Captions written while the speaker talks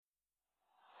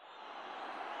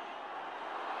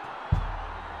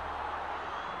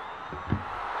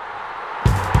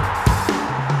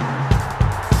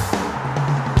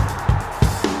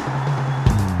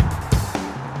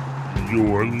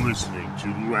You're listening to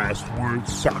Last Word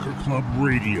Soccer Club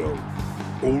Radio.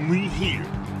 Only here.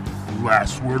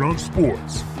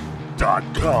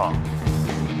 LastWordOnSports.com.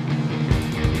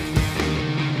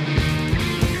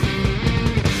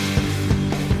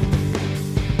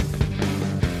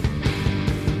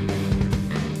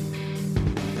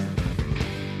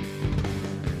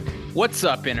 What's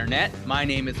up, Internet? My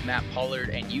name is Matt Pollard,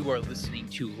 and you are listening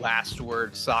to Last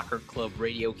Word Soccer Club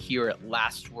Radio here at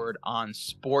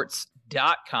LastWordOnSports.com.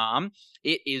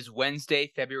 It is Wednesday,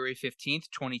 February 15th,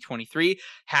 2023.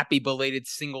 Happy belated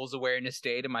Singles Awareness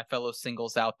Day to my fellow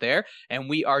singles out there. And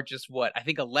we are just,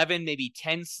 11, maybe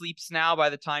 10 sleeps now by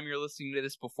the time you're listening to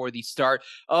this before the start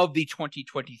of the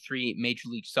 2023 Major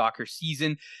League Soccer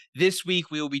season. This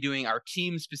week, we will be doing our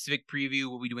team-specific preview.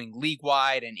 We'll be doing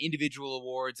league-wide and individual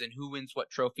awards and who wins what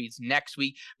trophies next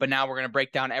week. But now we're going to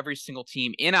break down every single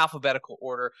team in alphabetical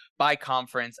order by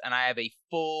conference. And I have a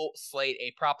full slate,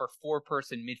 a proper four-person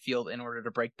midfield in order to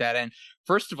break that in.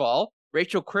 First of all,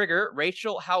 Rachel Krieger.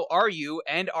 Rachel, how are you?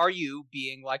 And are you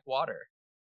being like water?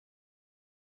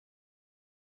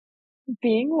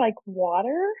 Being like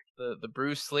water? The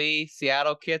Bruce Lee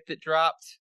Seattle kit that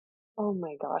dropped? Oh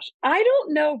my gosh. I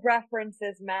don't know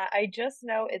references, Matt. I just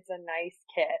know it's a nice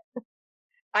kit.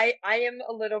 I am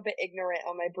a little bit ignorant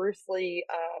on my Bruce Lee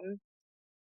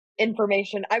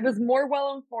information. I was more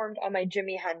well informed on my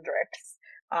Jimi Hendrix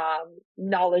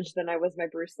knowledge than I was my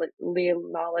Bruce Lee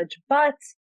knowledge. But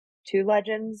two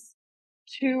legends,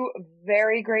 two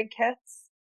very great kits.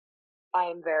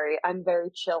 I'm very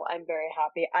chill. I'm very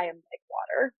happy. I am like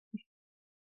water.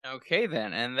 Okay,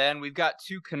 then. And then we've got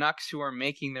two Canucks who are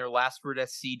making their Last Word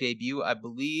SC debut, I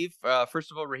believe.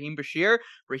 First of all, Raheem Bashir.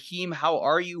 Raheem, how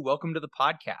are you? Welcome to the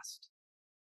podcast.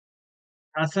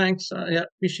 Thanks. Yeah,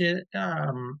 appreciate it.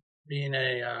 Being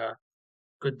a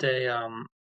good day.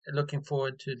 Looking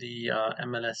forward to the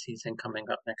MLS season coming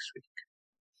up next week.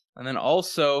 And then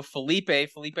also Felipe.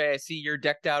 Felipe, I see you're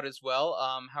decked out as well.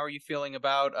 How are you feeling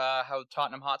about how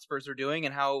Tottenham Hotspurs are doing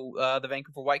and how the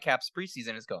Vancouver Whitecaps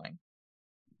preseason is going?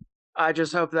 I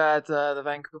just hope that the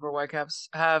Vancouver Whitecaps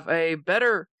have a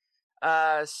better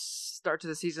start to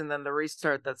the season than the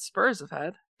restart that Spurs have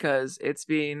had, because it's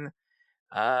been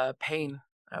pain,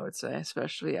 I would say,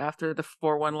 especially after the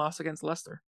 4-1 loss against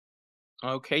Leicester.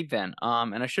 Okay, then.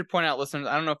 And I should point out, listeners,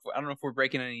 I don't know if we're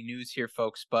breaking any news here,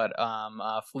 folks, but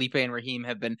Felipe and Raheem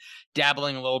have been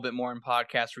dabbling a little bit more in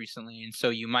podcasts recently, and so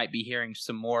you might be hearing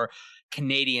some more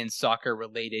Canadian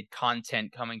soccer-related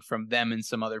content coming from them and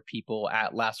some other people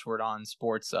at Last Word on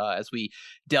Sports as we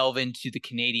delve into the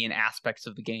Canadian aspects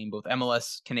of the game, both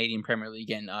MLS, Canadian Premier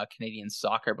League, and Canadian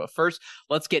soccer. But first,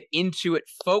 let's get into it,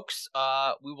 folks.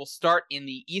 We will start in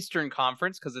the Eastern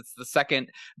Conference because it's the second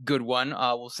good one.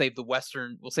 We'll save the best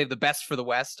for the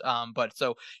West. But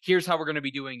so here's how we're going to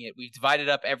be doing it. We've divided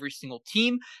up every single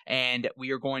team, and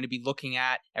we are going to be looking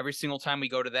at every single time we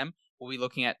go to them. We'll be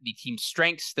looking at the team's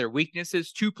strengths, their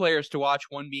weaknesses, two players to watch,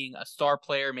 one being a star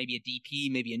player, maybe a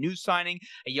DP, maybe a new signing,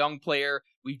 a young player.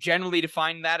 We've generally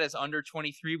defined that as under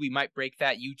 23. We might break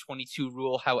that U22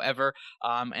 rule, however.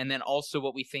 And then also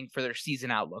what we think for their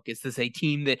season outlook. Is this a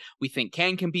team that we think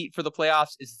can compete for the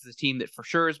playoffs? Is this a team that for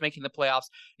sure is making the playoffs?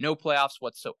 No playoffs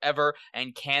whatsoever.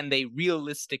 And can they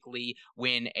realistically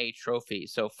win a trophy?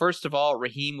 So first of all,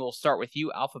 Raheem, we'll start with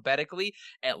you alphabetically.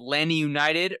 Atlanta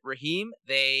United, Raheem,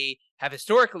 they have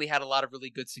historically had a lot of really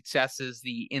good successes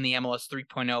in the MLS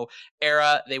 3.0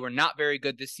 era. They were not very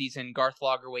good this season. Garth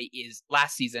Lagerwey is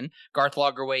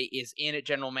in at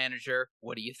general manager.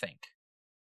 What do you think?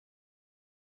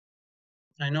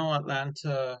 I know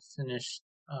Atlanta finished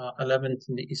 11th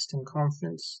in the Eastern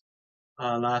Conference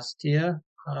last year.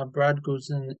 Brad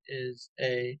Guzan is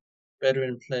a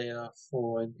veteran player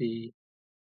for the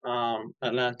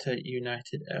Atlanta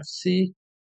United FC.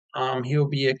 He'll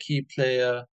be a key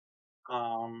player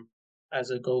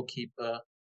as a goalkeeper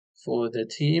for the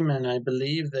team, and I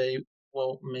believe they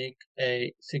will make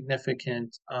a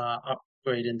significant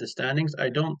upgrade in the standings. I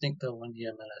don't think they'll win the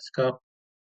MLS Cup.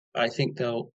 I think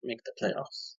they'll make the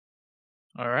playoffs.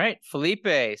 All right, Felipe,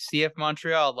 CF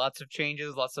Montreal, lots of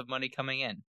changes, lots of money coming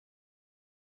in.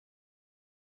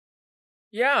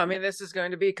 Yeah, I mean, this is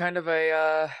going to be kind of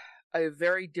a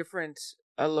very different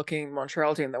looking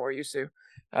Montreal team than we're used to.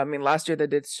 I mean, last year they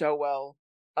did so well.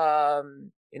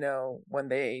 When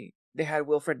they had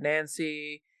Wilfred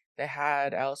Nancy, they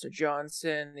had Alistair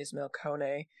Johnson, Ismail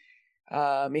Kone,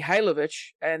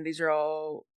 Mihailovic, and these are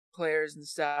all players and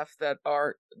staff that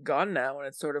are gone now, and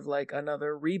it's sort of like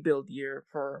another rebuild year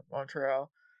for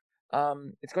Montreal.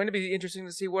 It's going to be interesting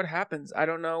to see what happens. I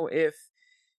don't know if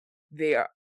they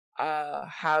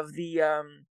have the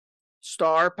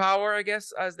star power, I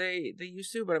guess, as they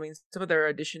used to. But I mean, some of their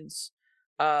additions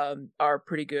are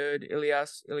pretty good.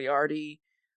 Ilias Iliardi,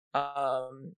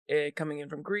 coming in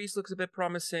from Greece, looks a bit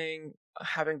promising.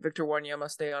 Having Victor Wanyama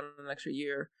stay on an extra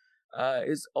year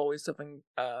is always something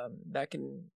that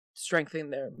can strengthen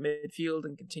their midfield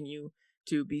and continue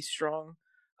to be strong.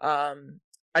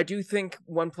 I do think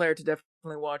one player to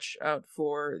definitely watch out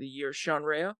for the year, Sean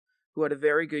Rea, who had a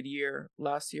very good year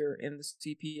last year in the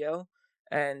CPL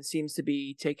and seems to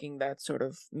be taking that sort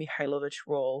of Mihailovic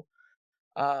role,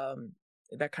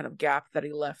 that kind of gap that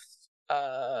he left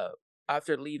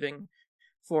after leaving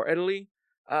for Italy.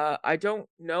 I don't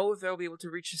know if they'll be able to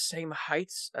reach the same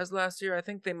heights as last year. I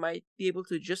think they might be able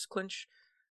to just clinch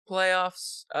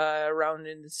playoffs around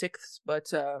in the sixth,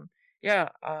 but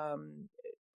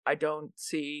I don't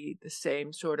see the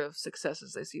same sort of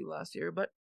successes I see last year, but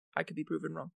I could be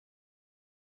proven wrong.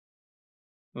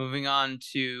 Moving on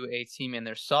to a team in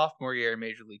their sophomore year in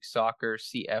Major League Soccer,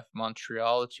 CF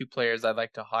Montreal. The two players I'd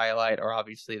like to highlight are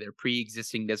obviously their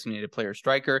pre-existing designated player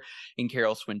striker in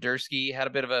Karol Swinderski. Had a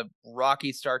bit of a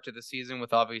rocky start to the season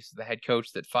with obviously the head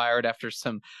coach that fired after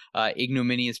some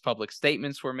ignominious public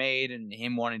statements were made and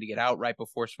him wanting to get out right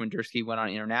before Swinderski went on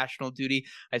international duty.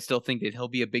 I still think that he'll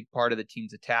be a big part of the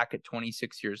team's attack at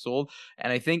 26 years old.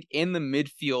 And I think in the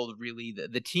midfield, really,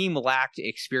 the team lacked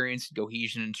experience and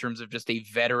cohesion in terms of just a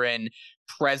veteran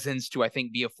presence to, I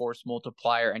think, be a force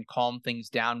multiplier and calm things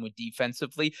down with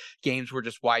defensively. Games were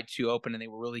just wide too open and they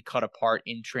were really cut apart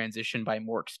in transition by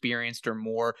more experienced or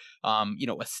more,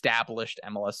 established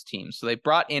MLS teams. So they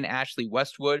brought in Ashley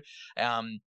Westwood,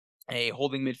 a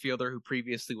holding midfielder who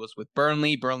previously was with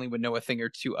Burnley. Burnley would know a thing or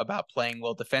two about playing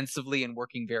well defensively and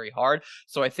working very hard.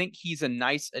 So I think he's a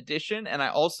nice addition. And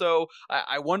I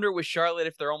wonder with Charlotte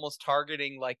if they're almost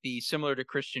targeting, like, the similar to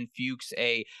Christian Fuchs,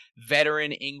 a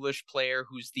veteran English player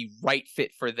who's the right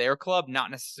fit for their club,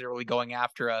 not necessarily going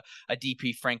after a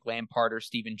DP Frank Lampard or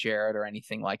Steven Gerrard or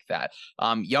anything like that.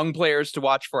 Young players to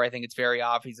watch for, I think it's very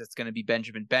obvious it's going to be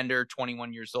Benjamin Bender,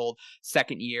 21 years old,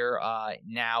 second year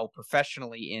now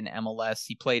professionally in MLS.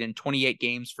 He played in 28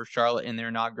 games for Charlotte in their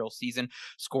inaugural season,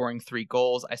 scoring 3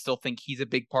 goals. I still think he's a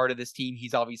big part of this team.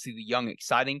 He's obviously the young,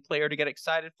 exciting player to get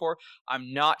excited for.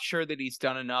 I'm not sure that he's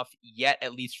done enough yet,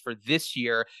 at least for this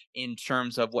year, in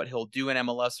terms of what he'll do in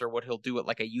MLS or what he'll do at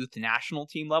like a youth national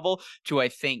team level to, I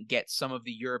think, get some of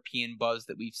the European buzz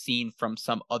that we've seen from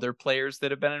some other players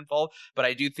that have been involved. But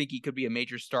I do think he could be a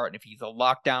major start. And if he's a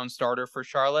lockdown starter for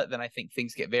Charlotte, then I think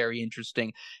things get very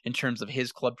interesting in terms of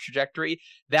his club trajectory.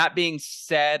 That being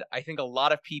said, I think a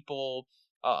lot of people,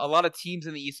 a lot of teams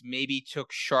in the East maybe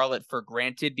took Charlotte for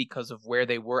granted because of where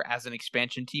they were as an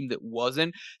expansion team that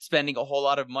wasn't spending a whole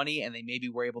lot of money, and they maybe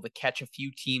were able to catch a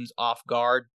few teams off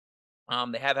guard.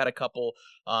 They have had a couple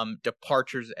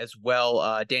departures as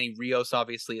well. Danny Rios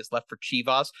obviously is left for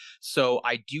Chivas. So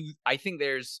I think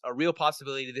there's a real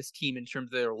possibility this team, in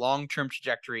terms of their long-term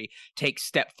trajectory, takes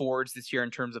step forwards this year in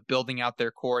terms of building out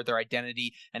their core, their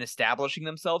identity, and establishing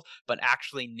themselves, but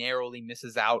actually narrowly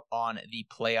misses out on the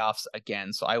playoffs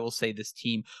again. So I will say this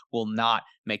team will not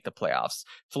make the playoffs.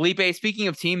 Felipe, speaking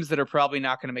of teams that are probably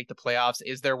not going to make the playoffs,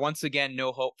 is there once again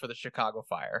no hope for the Chicago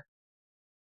Fire?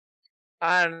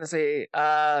 I honestly,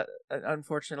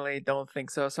 unfortunately, don't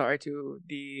think so. Sorry to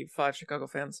the 5 Chicago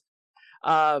fans.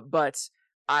 But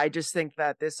I just think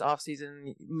that this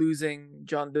offseason, losing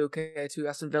John Duque to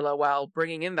Aston Villa while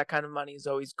bringing in that kind of money is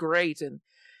always great. And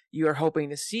you're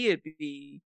hoping to see it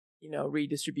be,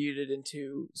 redistributed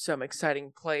into some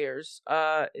exciting players.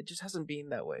 It just hasn't been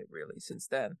that way, really, since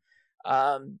then.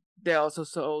 They also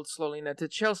sold Slonina to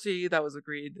Chelsea. That was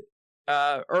agreed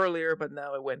earlier, but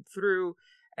now it went through.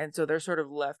 And so they're sort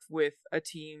of left with a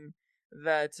team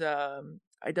that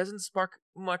it doesn't spark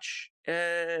much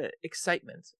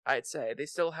excitement, I'd say. They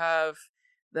still have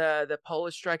the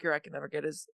Polish striker, I can never get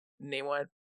his name on,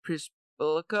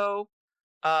 Przybyłko.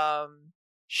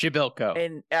 Przybyłko.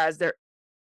 And as their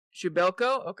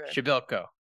Przybyłko? Okay. Przybyłko.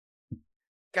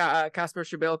 Kasper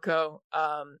Przybyłko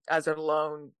as their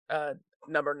lone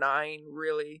number 9,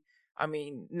 really. I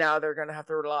mean, now they're going to have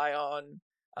to rely on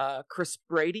Chris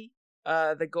Brady,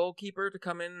 the goalkeeper, to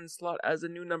come in and slot as a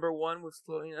new number 1 with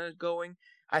Slonina going.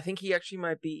 I think he actually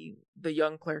might be the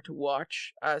young player to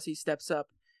watch as he steps up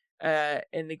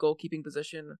in the goalkeeping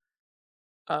position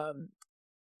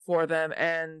for them.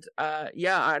 And I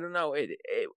don't know. It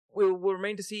will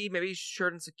remain to see. Maybe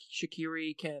Xherdan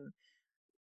Shaqiri can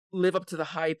live up to the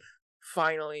hype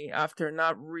finally after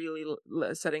not really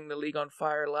setting the league on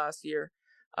fire last year.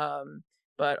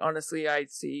 But honestly, I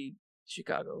see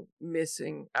Chicago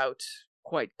missing out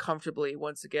quite comfortably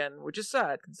once again, which is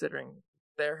sad considering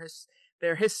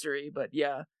their history. But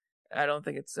I don't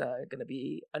think it's going to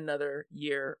be another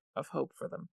year of hope for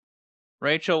them.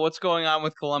 Rachel, what's going on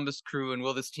with Columbus Crew, and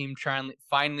will this team try and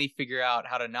finally figure out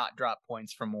how to not drop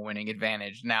points from a winning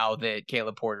advantage now that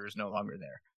Caleb Porter is no longer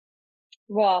there?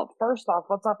 Well, first off,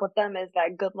 what's up with them is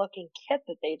that good-looking kit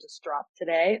that they just dropped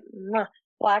today. Mwah.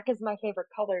 Black is my favorite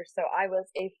color, so I was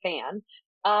a fan.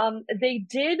 They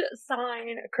did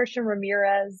sign Christian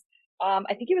Ramirez.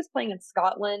 I think he was playing in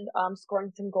Scotland,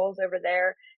 scoring some goals over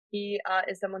there. He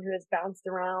is someone who has bounced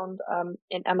around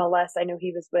in MLS. I know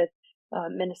he was with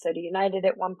Minnesota United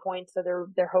at one point, so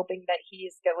they're hoping that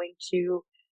he's going to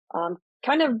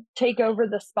kind of take over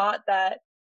the spot that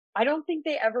I don't think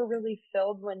they ever really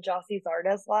filled when Jossie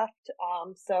Zardes left.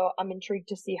 So I'm intrigued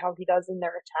to see how he does in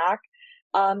their attack.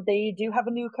 They do have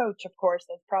a new coach, of course.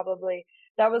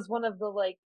 That was one of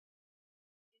the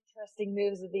interesting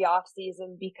moves of the off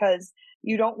season, because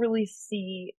you don't really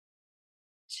see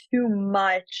too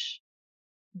much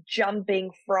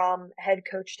jumping from head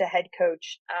coach to head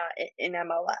coach in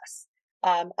MLS,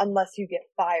 unless you get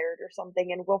fired or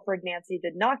something. And Wilfred Nancy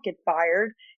did not get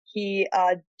fired. He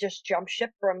just jumped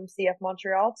ship from CF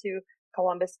Montreal to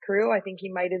Columbus Crew. I think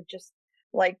he might have just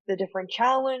liked the different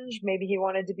challenge. Maybe he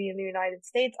wanted to be in the United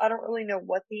States. I don't really know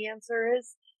what the answer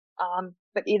is.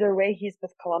 But either way, he's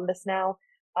with Columbus now.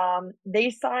 They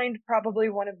signed probably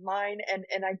one of mine,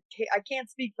 and I can't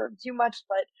speak for him too much,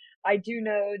 but I do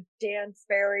know Dan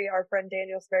Sperry, our friend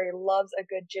Daniel Sperry, loves a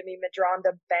good Jimmy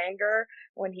Medranda banger.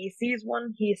 When he sees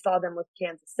one, he saw them with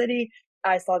Kansas City.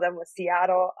 I saw them with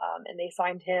Seattle, and they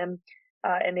signed him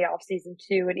in the offseason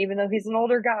too. And even though he's an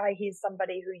older guy, he's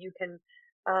somebody who you can,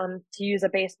 to use a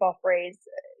baseball phrase,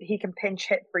 he can pinch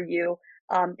hit for you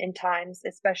in times,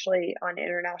 especially on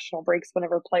international breaks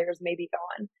whenever players may be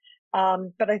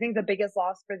gone. But I think the biggest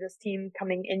loss for this team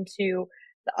coming into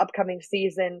the upcoming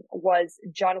season was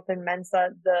Jonathan Mensah,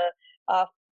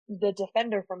 the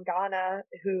defender from Ghana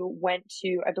who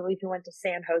I believe he went to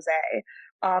San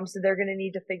Jose. So they're going to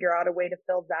need to figure out a way to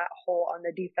fill that hole on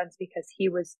the defense, because he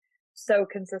was so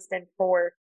consistent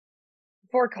for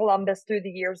Columbus through the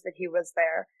years that he was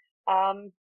there.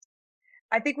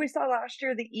 I think we saw last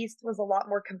year the East was a lot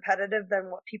more competitive than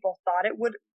what people thought it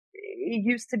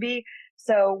used to be.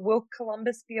 So will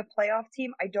Columbus be a playoff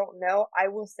team? I don't know. I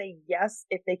will say yes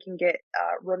if they can get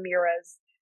Ramirez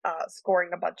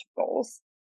scoring a bunch of goals.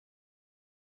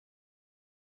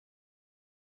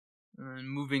 And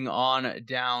moving on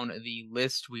down the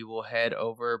list, we will head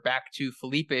over back to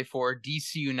Felipe for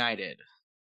DC United.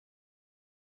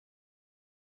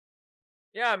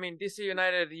 Yeah, I mean, DC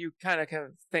United, you kind of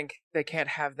think they can't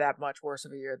have that much worse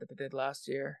of a year than they did last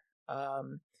year.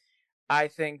 I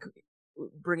think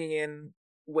bringing in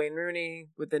Wayne Rooney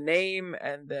with the name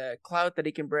and the clout that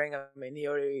he can bring, I mean, he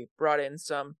already brought in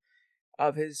some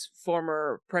of his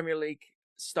former Premier League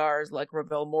stars like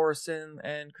Ravel Morrison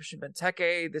and Christian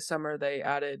Benteke. This summer they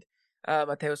added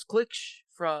Mateusz Klich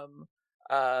from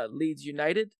Leeds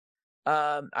United.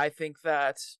 I think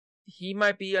that he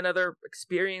might be another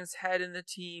experienced head in the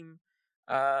team,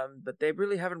 but they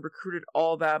really haven't recruited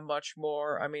all that much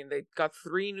more. I mean, they got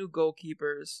 3 new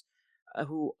goalkeepers,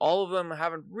 who all of them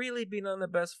haven't really been on the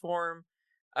best form.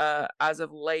 As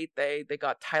of late, they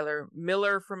got Tyler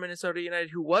Miller from Minnesota United,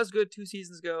 who was good 2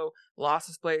 seasons ago, lost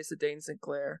his place to Dane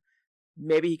Sinclair.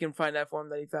 Maybe he can find that form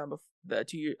that he found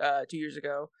 2 years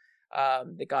ago.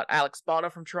 They got Alex Bono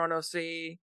from Toronto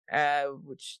FC,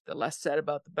 which the less said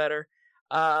about the better.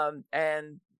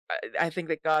 And I think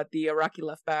they got the Iraqi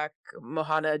left back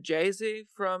Mohana Jayze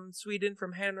from Sweden,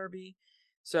 from Hammarby.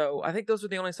 So I think those are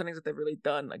the only signings that they've really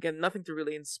done. Again, nothing to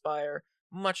really inspire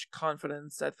much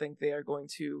confidence. I think they are going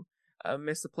to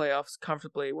miss the playoffs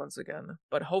comfortably once again,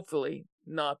 but hopefully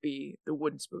not be the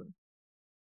wooden spoon.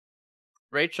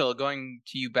 Rachel, going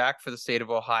to you back for the state of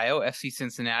Ohio, FC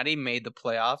Cincinnati made the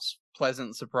playoffs.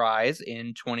 Pleasant surprise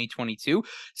in 2022.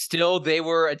 Still, they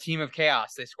were a team of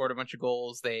chaos. They scored a bunch of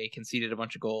goals. They conceded a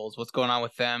bunch of goals. What's going on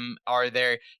with them?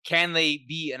 Can they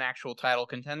be an actual title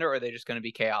contender, or are they just going to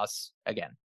be chaos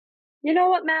again? You know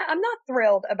what, Matt? I'm not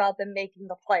thrilled about them making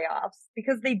the playoffs,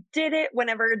 because they did it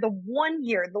whenever the one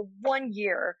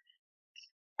year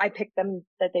I picked them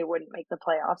that they wouldn't make the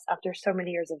playoffs after so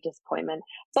many years of disappointment.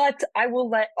 But I will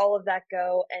let all of that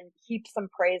go and heap some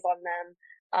praise on them.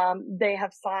 They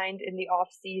have signed in the off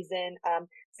season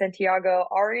Santiago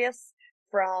Arias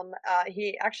from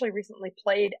he actually recently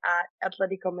played at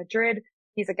Atletico Madrid.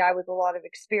 He's a guy with a lot of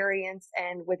experience,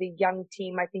 and with a young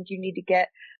team, I think you need to get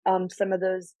some of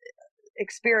those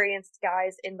experienced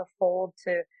guys in the fold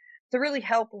to really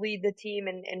help lead the team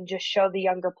and just show the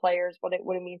younger players what it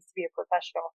means to be a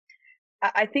professional.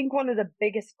 I think one of the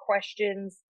biggest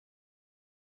questions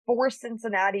for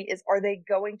Cincinnati is, are they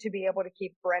going to be able to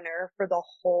keep Brenner for the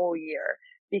whole year?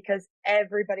 Because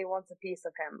everybody wants a piece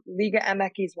of him. Liga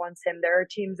MX wants him. There are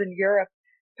teams in Europe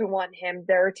who want him.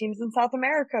 There are teams in South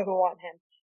America who want him.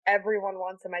 Everyone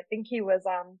wants him. I think he was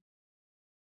just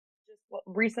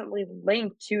recently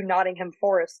linked to Nottingham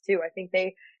Forest too. I think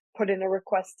they put in a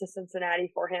request to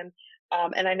Cincinnati for him.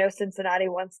 And I know Cincinnati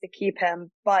wants to keep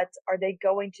him, but are they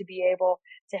going to be able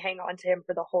to hang on to him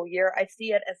for the whole year? I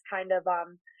see it as kind of,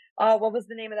 what was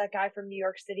the name of that guy from New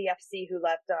York City FC who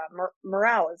left,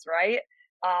 Morales, right?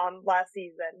 Last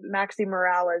season, Maxi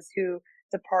Morales, who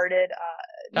departed,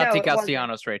 Tati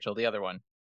Castellanos, Rachel, the other one.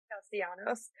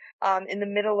 Castellanos, in the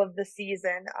middle of the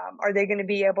season. Are they going to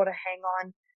be able to hang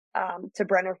on to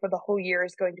Brenner for the whole year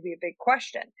is going to be a big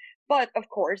question. But of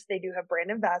course, they do have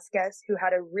Brandon Vasquez, who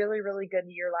had a really, really good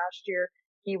year last year.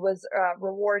 He was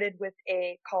rewarded with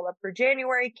a call up for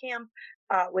January camp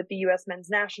with the U.S. men's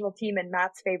national team and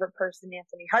Matt's favorite person,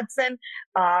 Anthony Hudson.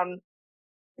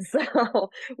 So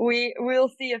we'll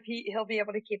see if he'll be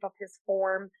able to keep up his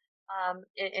form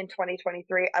in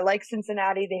 2023. I like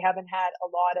Cincinnati. They haven't had a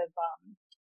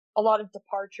lot of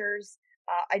departures.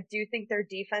 I do think their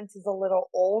defense is a little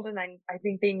old, and I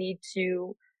think they need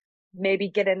to maybe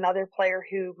get another player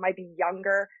who might be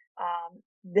younger.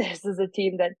 This is a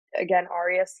team that, again,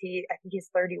 Arias, I think he's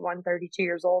 31, 32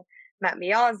 years old. Matt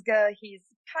Miazga, he's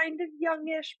kind of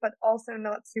youngish, but also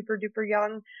not super duper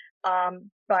young.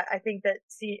 But I think that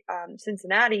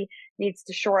Cincinnati needs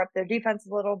to shore up their defense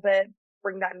a little bit,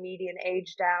 bring that median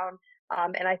age down.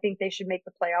 And I think they should make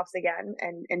the playoffs again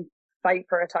and fight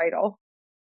for a title.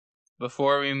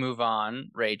 Before we move on,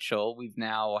 Rachel, we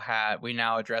now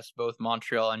addressed both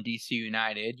Montreal and DC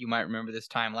United. You might remember this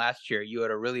time last year, you had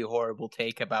a really horrible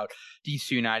take about DC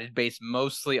United based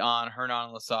mostly on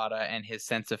Hernan Losada and his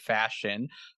sense of fashion.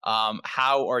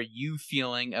 How are you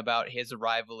feeling about his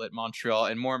arrival at Montreal?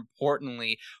 And more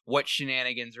importantly, what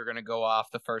shenanigans are going to go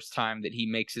off the first time that he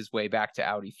makes his way back to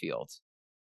Audi Field?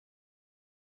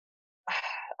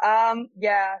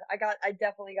 Yeah, I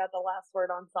definitely got the last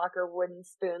word on soccer wooden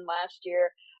spoon last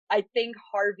year. I think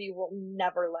Harvey will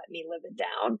never let me live it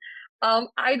down.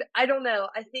 I don't know.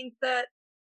 I think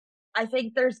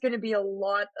there's going to be a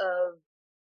lot of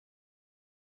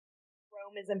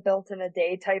Rome isn't built in a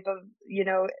day type of,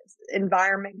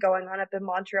 environment going on up in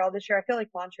Montreal this year. I feel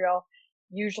like Montreal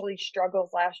usually struggles.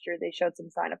 Last year they showed some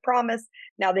sign of promise.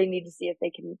 Now they need to see if they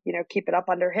can, keep it up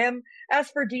under him. As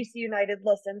for DC United,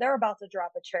 listen, they're about to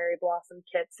drop a cherry blossom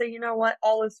kit. So you know what?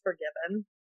 All is forgiven.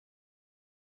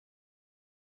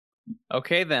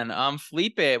 Okay then.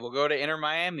 Felipe, we'll go to Inter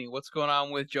Miami. What's going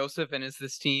on with Joseph, and is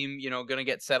this team, going to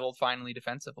get settled finally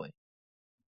defensively?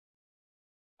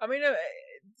 I mean,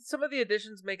 some of the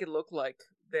additions make it look like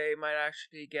they might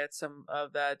actually get some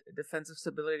of that defensive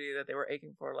stability that they were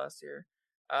aching for last year.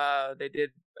 They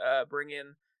did bring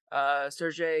in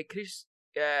Sergei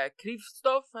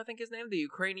Krivstov, I think his name, the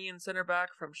Ukrainian center back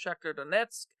from Shakhtar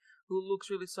Donetsk, who looks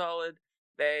really solid.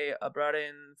 They brought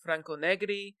in Franco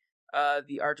Negri,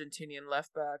 the Argentinian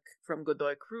left back from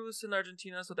Godoy Cruz in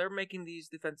Argentina. So they're making these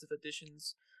defensive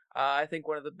additions. I think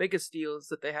one of the biggest deals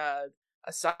that they had,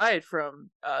 aside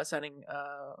from signing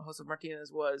Josef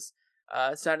Martinez, was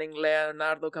signing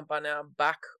Leonardo Campana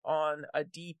back on a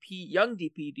young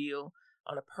DP deal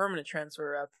on a permanent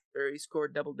transfer after he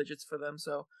scored double digits for them.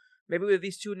 So maybe with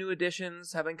these two new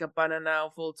additions, having Campana now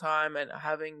full time and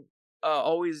having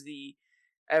always the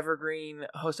evergreen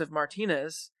Josef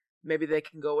Martinez, maybe they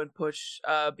can go and push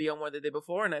beyond what they did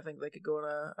before, and I think they could go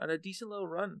on a decent little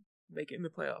run, make it in the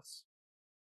playoffs.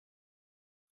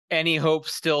 Any hope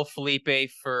still,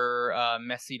 Felipe, for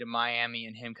Messi to Miami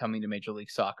and him coming to Major League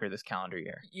Soccer this calendar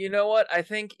year? You know what? I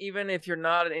think even if you're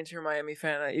not an Inter Miami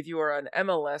fan, if you are an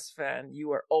MLS fan,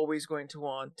 you are always going to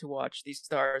want to watch these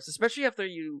stars, especially after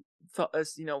we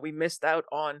missed out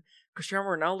on Cristiano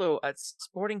Ronaldo at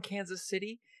Sporting Kansas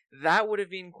City. That would have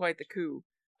been quite the coup.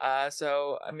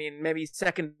 So, I mean, maybe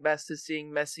second best is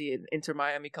seeing Messi in Inter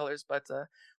Miami colors, but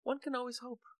one can always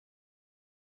hope.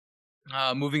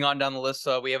 Moving on down the list,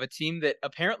 we have a team that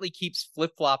apparently keeps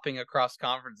flip-flopping across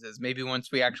conferences. Maybe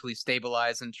once we actually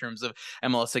stabilize in terms of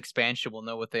MLS expansion, we'll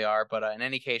know what they are. But in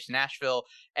any case, Nashville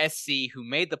SC, who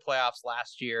made the playoffs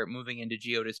last year, moving into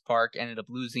Geodis Park, ended up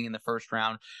losing in the first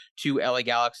round to LA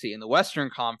Galaxy in the Western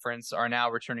Conference, are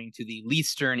now returning to the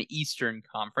Leastern Eastern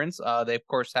Conference. They, of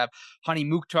course, have Hani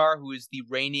Mukhtar, who is the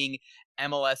reigning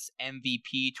MLS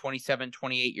MVP, 27,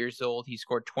 28 years old. He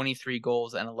scored 23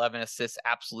 goals and 11 assists.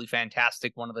 Absolutely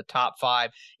fantastic. One of the top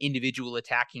 5 individual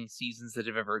attacking seasons that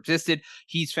have ever existed.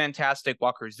 He's fantastic.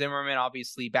 Walker Zimmerman,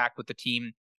 obviously back with the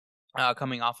team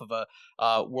coming off of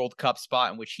a World Cup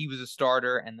spot in which he was a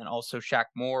starter, and then also Shaq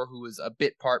Moore, who was a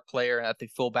bit part player at the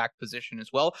fullback position as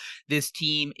well. This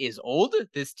team is old.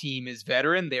 This team is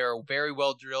veteran. They are very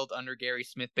well drilled under Gary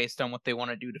Smith based on what they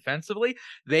want to do defensively.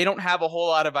 They don't have a whole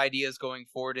lot of ideas going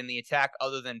forward in the attack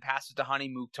other than pass it to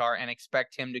Hani Mukhtar and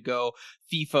expect him to go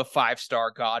FIFA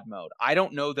 5-star God mode. I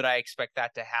don't know that I expect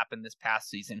that to happen this past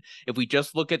season. If we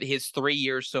just look at his 3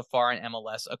 years so far in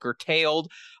MLS, a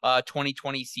curtailed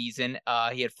 2020 season,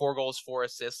 he had 4 goals, 4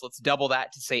 assists. Let's double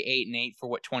that to say 8 and 8 for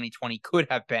what 2020 could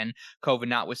have been, COVID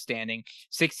notwithstanding.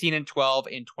 16 and 12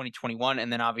 in 2021,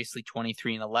 and then obviously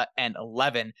 23 and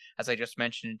 11, as I just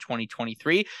mentioned, in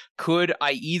 2023. Could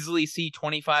I easily see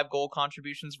 25 goal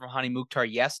contributions from Hani Mukhtar?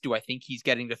 Yes. Do I think he's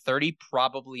getting to 30?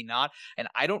 Probably not. And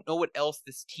I don't know what else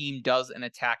this team does in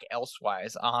attack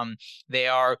elsewise. They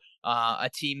are a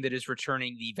team that is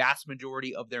returning the vast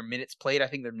majority of their minutes played. I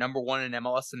think they're number 1 in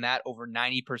MLS in that, over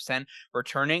 90%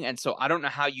 returning. And so I don't know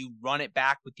how you run it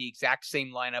back with the exact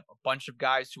same lineup, a bunch of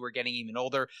guys who are getting even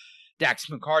older. Dax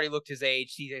McCarty looked his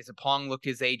age. CJ Sapong looked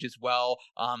his age as well.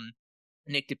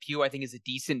 Nick DePuy, I think, is a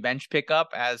decent bench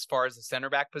pickup as far as the center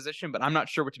back position, but I'm not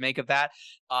sure what to make of that.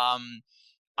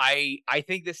 I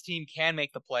think this team can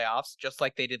make the playoffs just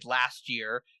like they did last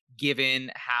year,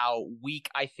 given how weak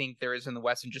I think there is in the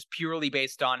West, and just purely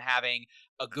based on having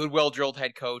a good, well-drilled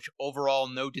head coach. Overall,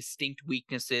 no distinct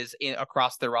weaknesses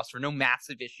across their roster, no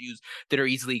massive issues that are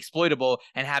easily exploitable,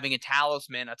 and having a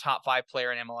talisman, a top 5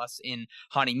 player in MLS in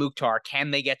Hani Mukhtar. Can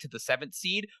they get to the 7th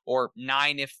seed or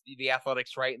 9 if the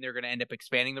Athletics right and they're going to end up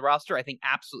expanding the roster? I think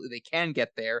absolutely they can get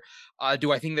there.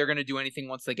 Do I think they're going to do anything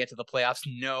once they get to the playoffs?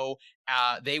 No.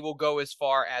 They will go as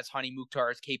far as Hani Mukhtar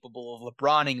is capable of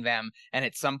LeBroning them, and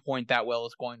at some point that well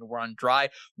is going to run dry.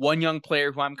 One young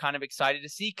player who I'm kind of excited to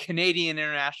see, Canadian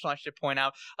international, I should point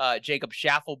out, Jacob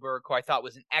Schaffelberg, who I thought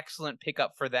was an excellent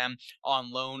pickup for them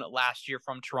on loan last year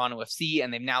from Toronto FC,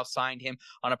 and they've now signed him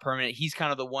on a permanent. He's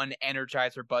kind of the one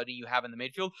energizer buddy you have in the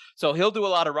midfield, so he'll do a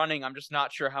lot of running. I'm just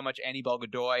not sure how much Anibal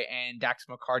Godoy and Dax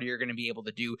McCarty are going to be able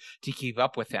to do to keep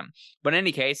up with him. But in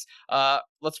any case,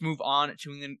 let's move on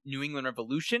to the New England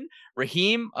Revolution.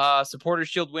 Raheem, Supporters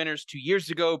Shield winners 2 years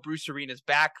ago. Bruce Arena's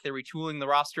back. They're retooling the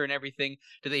roster and everything.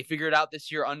 Do they figure it out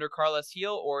this year under Carles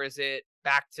Gil, or is it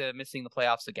back to missing the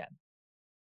playoffs again?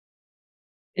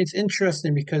 It's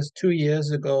interesting because 2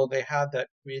 years ago they had that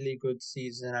really good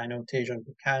season. I know Tajon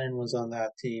Buchanan was on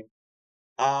that team.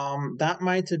 That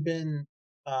might have been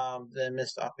their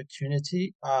missed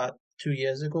opportunity 2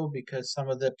 years ago because some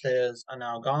of the players are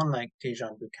now gone, like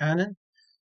Tajon Buchanan.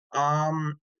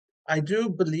 I do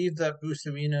believe that Bruce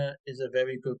Arena is a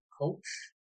very good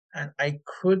coach, and I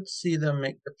could see them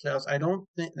make the playoffs. I don't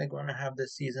think they're going to have the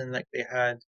season like they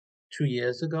had 2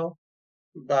 years ago,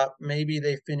 but maybe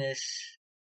they finish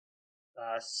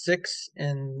 6th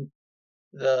in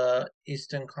the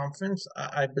Eastern Conference.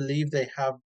 I believe they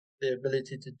have the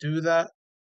ability to do that.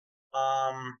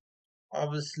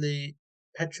 Obviously,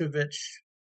 Petrovic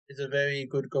is a very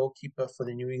good goalkeeper for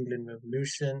the New England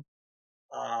Revolution.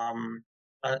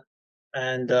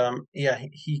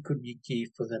 He could be key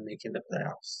for them making the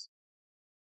playoffs.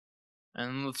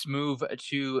 And let's move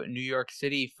to New York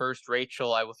City. First,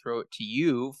 Rachel, I will throw it to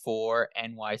you for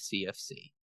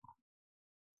NYCFC.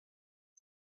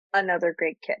 Another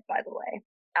great kit, by the way.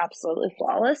 Absolutely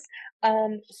flawless.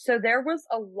 So there was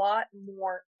a lot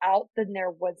more out than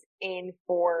there was in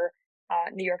for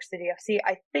New York City FC.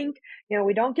 I think,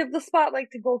 we don't give the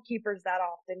spotlight to goalkeepers that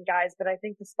often, guys, but I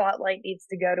think the spotlight needs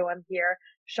to go to him here.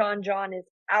 Sean John is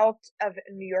out of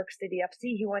New York City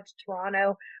FC. He went to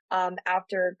Toronto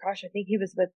after, I think he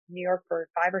was with New York for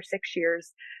 5 or 6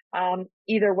 years.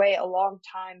 Either way, a long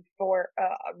time for a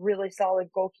really solid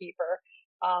goalkeeper.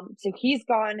 So he's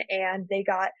gone, and they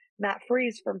got Matt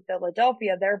Freese from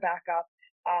Philadelphia, their backup,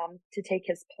 to take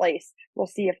his place. We'll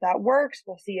see if that works.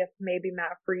 We'll see if maybe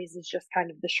Matt Freese is just kind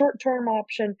of the short-term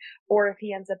option, or if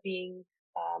he ends up being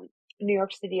New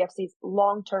York City FC's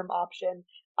long-term option.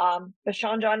 But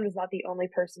Sean John was not the only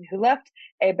person who left.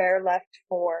 Hebert left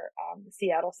for the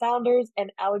Seattle Sounders,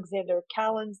 and Alexander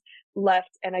Callens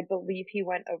left, and I believe he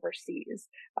went overseas.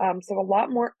 So a lot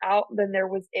more out than there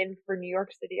was in for New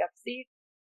York City FC.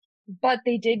 But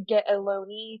they did get a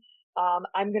loanee.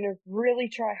 I'm going to really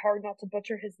try hard not to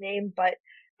butcher his name, but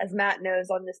as Matt knows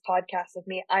on this podcast with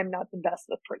me, I'm not the best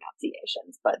with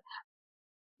pronunciations. But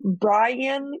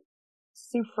Brian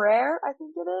Soufrere, I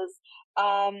think it is.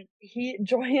 He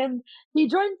joined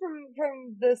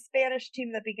from the Spanish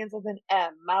team that begins with an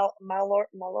M,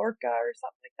 Mallorca or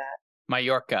something like that.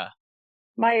 Mallorca.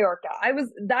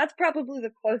 That's probably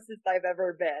the closest I've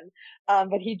ever been.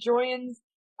 But he joins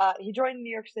He joined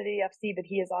New York City FC, but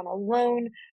he is on a loan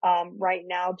right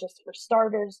now just for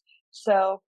starters.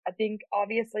 So I think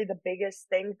obviously the biggest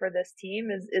thing for this team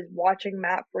is watching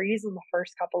Matt Freese in the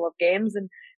first couple of games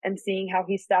and seeing how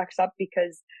he stacks up,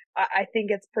 because I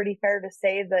think it's pretty fair to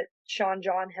say that Sean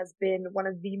John has been one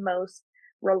of the most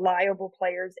reliable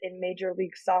players in Major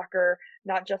League Soccer,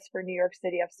 not just for New York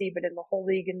City FC, but in the whole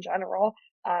league in general.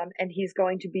 And he's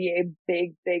going to be a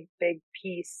big, big, big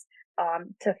piece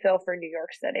to fill for New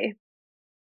York City.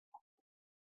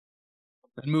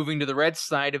 And moving to the red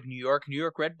side of New York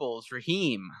Red Bulls,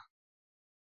 Raheem.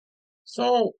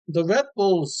 So the Red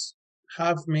Bulls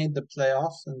have made the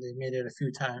playoffs, and they made it a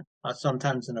few times,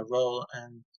 sometimes in a row,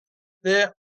 and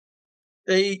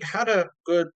they had a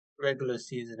good regular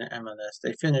season in MLS.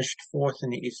 They finished fourth in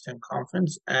the Eastern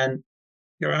Conference, and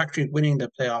they're actually winning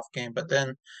the playoff game. But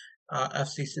then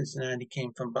FC Cincinnati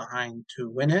came from behind to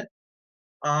win it.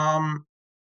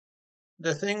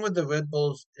 The thing with the Red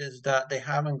Bulls is that they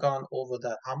haven't gone over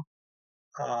that hump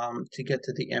to get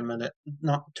to the MLS,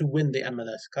 not to win the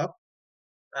MLS Cup.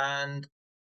 And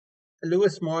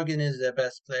Lewis Morgan is their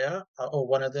best player, or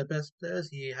one of their best players.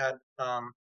 He had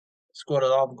scored a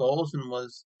lot of goals and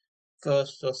was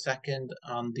first or second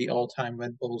on the all-time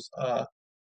Red Bulls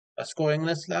scoring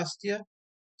list last year.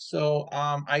 So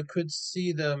I could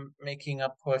see them making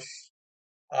a push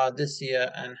this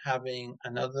year and having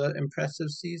another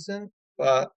impressive season.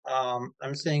 But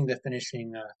I'm saying they're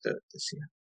finishing third this year.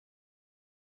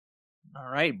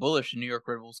 All right, bullish. New York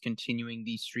Red Bulls continuing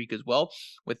the streak as well.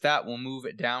 With that, we'll move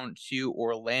it down to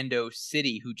Orlando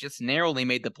City, who just narrowly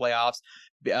made the playoffs,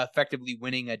 effectively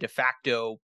winning a de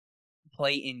facto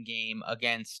play-in game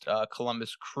against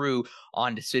Columbus Crew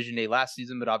on decision day last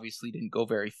season, but obviously didn't go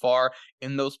very far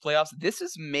in those playoffs. This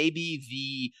is maybe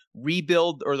the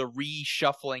rebuild or the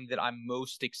reshuffling that I'm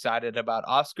most excited about.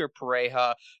 Oscar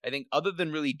Pareja, I think other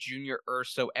than really Junior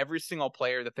Urso, every single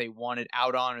player that they wanted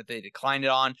out on or they declined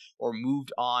it on or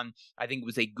moved on, I think it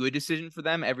was a good decision for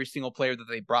them. Every single player that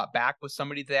they brought back was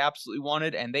somebody they absolutely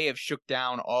wanted, and they have shook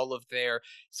down all of their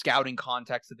scouting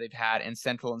contacts that they've had in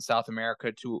Central and South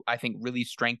America to, I think, really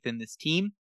strengthen this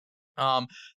team.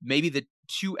 Maybe the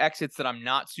two exits that I'm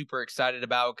not super excited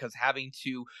about, because having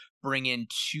to bring in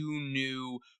two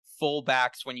new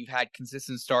fullbacks when you've had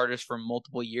consistent starters for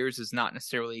multiple years is not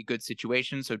necessarily a good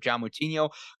situation. So John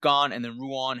Moutinho gone, and then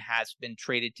Ruan has been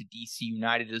traded to DC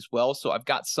United as well. So I've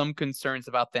got some concerns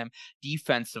about them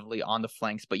defensively on the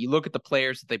flanks. But you look at the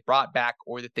players that they brought back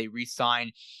or that they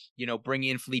re-signed, bringing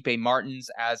in Felipe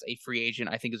Martins as a free agent,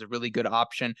 I think is a really good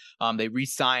option. They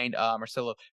re-signed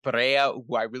Marcelo Perea,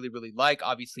 who I really, really like.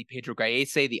 Obviously, Pedro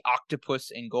Gallese, the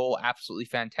octopus in goal, absolutely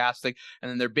fantastic.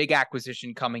 And then their big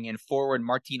acquisition coming in forward,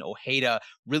 Martin Ojeda.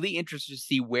 Really interested to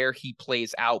see where he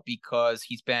plays out, because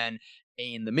he's been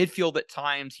in the midfield at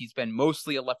times. He's been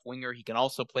mostly a left winger. He can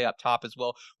also play up top as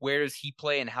well. Where does he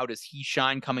play and how does he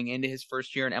shine coming into his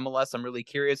first year in MLS? I'm really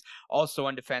curious. Also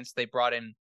on defense, they brought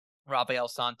in Rafael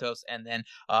Santos and then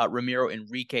Ramiro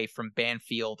Enrique from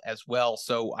Banfield as well.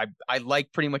 So I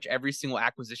like pretty much every single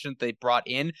acquisition they brought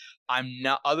in. I'm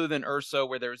not, other than Urso,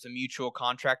 where there was a mutual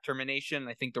contract termination.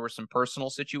 I think there were some personal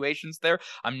situations there.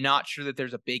 I'm not sure that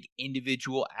there's a big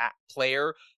individual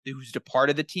player who's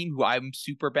departed the team who I'm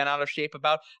super bent out of shape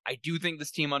about. I do think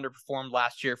this team underperformed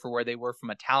last year for where they were from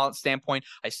a talent standpoint.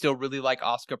 I still really like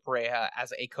Oscar Pareja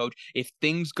as a coach. If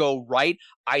things go right,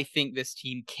 I think this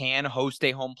team can host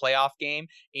a home playoff game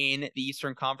in the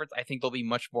Eastern Conference. I think they'll be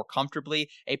much more comfortably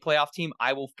a playoff team.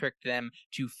 I will pick them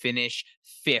to finish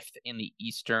 5th in the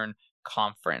Eastern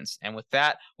Conference. And with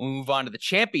that, we'll move on to the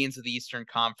champions of the Eastern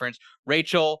Conference.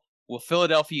 Rachel, will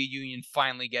Philadelphia Union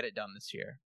finally get it done this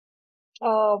year?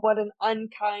 Oh, what an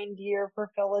unkind year for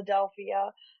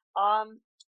Philadelphia. They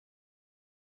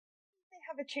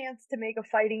have a chance to make a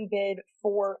fighting bid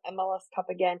for MLS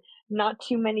Cup again. Not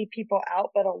too many people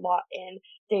out, but a lot in.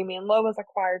 Damian Lowe was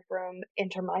acquired from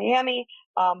Inter Miami.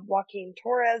 Joaquin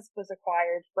Torres was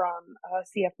acquired from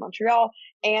CF Montreal,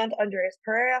 and Andreas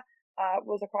Pereira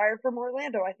was acquired from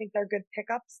Orlando. I think they're good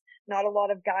pickups. Not a lot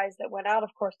of guys that went out.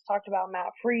 Of course, talked about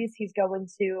Matt Freese. He's going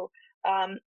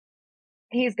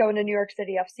to New York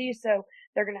City FC, so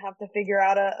they're going to have to figure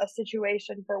out a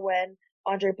situation for when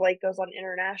Andre Blake goes on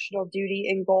international duty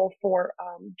in goal for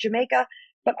Jamaica.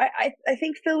 But I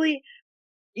think Philly,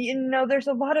 there's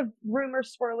a lot of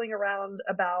rumors swirling around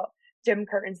about Jim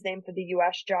Curtin's name for the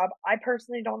U.S. job. I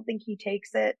personally don't think he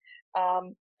takes it.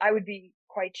 I would be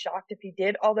quite shocked if he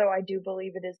did, although I do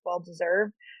believe it is well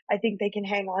deserved. I think they can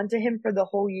hang on to him for the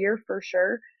whole year for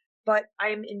sure. But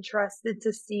I'm interested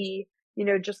to see,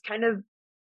 just kind of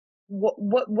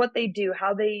what they do,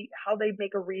 how they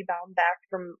make a rebound back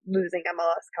from losing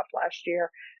MLS Cup last year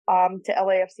to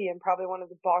LAFC in probably one of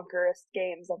the bonkerest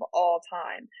games of all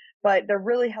time. But there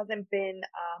really hasn't been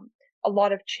a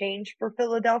lot of change for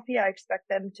Philadelphia. I expect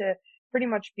them to pretty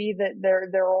much be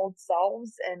their old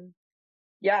selves. And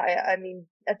yeah, I mean,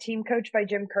 a team coached by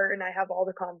Jim Curtin, I have all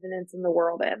the confidence in the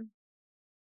world in.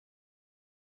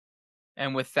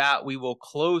 And with that, we will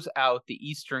close out the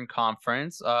Eastern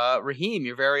Conference. Raheem,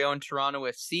 your very own Toronto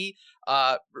FC.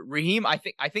 Raheem, I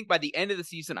think by the end of the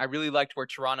season, I really liked where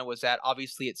Toronto was at.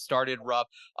 Obviously, it started rough.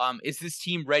 Is this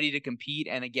team ready to compete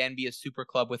and again be a super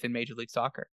club within Major League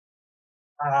Soccer?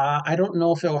 I don't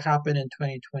know if it will happen in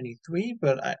 2023,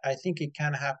 but I think it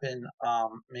can happen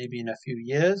maybe in a few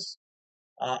years.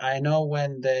 I know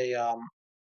when they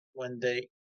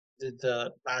did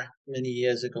back many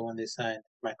years ago when they signed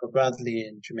Michael Bradley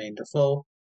and Jermaine Defoe,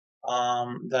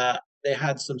 that they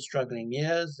had some struggling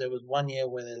years. There was one year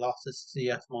where they lost to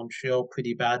CF Montreal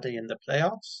pretty badly in the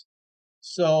playoffs.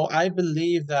 So I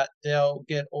believe that they'll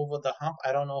get over the hump.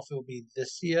 I don't know if it will be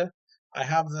this year. I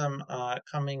have them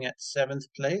coming at 7th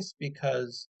place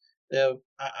because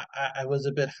I was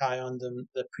a bit high on them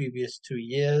the previous 2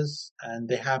 years, and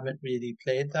they haven't really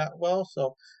played that well.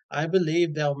 So I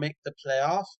believe they'll make the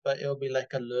playoffs, but it'll be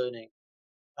like a learning.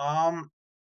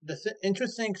 The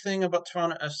interesting thing about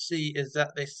Toronto FC is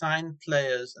that they signed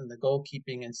players in the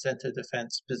goalkeeping and center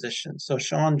defense position. So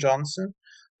Sean Johnson,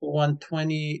 who won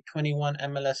 2021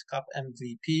 MLS Cup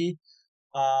MVP,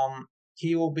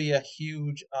 he will be a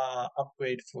huge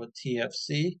upgrade for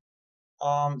TFC.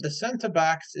 The center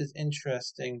backs is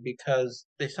interesting because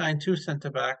they signed two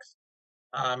center backs,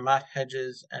 Matt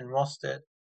Hedges and Rosted,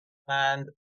 and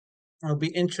it'll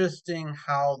be interesting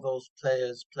how those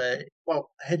players play. Well,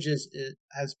 Hedges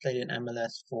has played in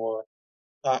MLS for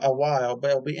a while, but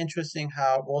it'll be interesting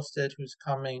how Rosted, who's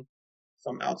coming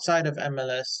from outside of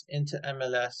MLS into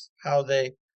MLS, how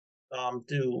they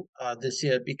do this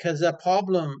year. Because the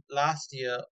problem last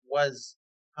year was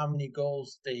how many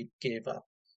goals they gave up.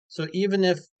 So even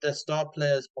if the star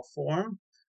players perform,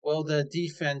 will the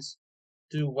defense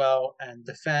do well and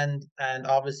defend? And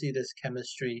obviously, there's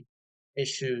chemistry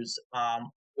issues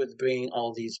with bringing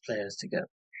all these players together.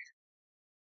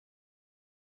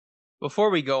 Before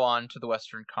we go on to the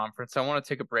Western Conference, I want to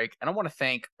take a break and I want to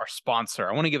thank our sponsor.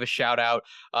 I want to give a shout out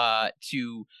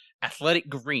to Athletic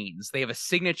Greens. They have a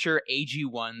signature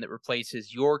AG1 that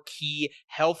replaces your key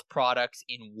health products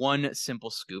in one simple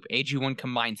scoop. AG1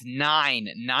 combines nine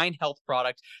health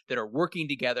products that are working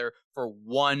together for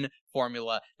one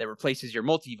formula that replaces your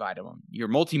multivitamin, your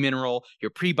multimineral,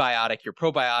 your prebiotic, your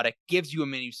probiotic, gives you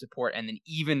immune support, and then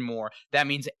even more. That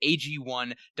means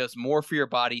AG1 does more for your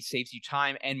body, saves you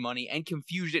time and money, and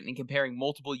confusion in comparing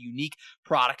multiple unique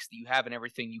products that you have and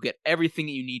everything. You get everything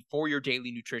that you need for your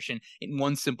daily nutrition in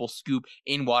one simple scoop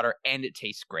in water, and it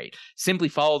tastes great. Simply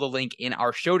follow the link in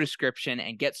our show description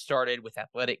and get started with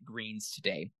Athletic Greens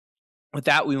today. With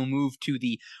that, we will move to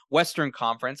the Western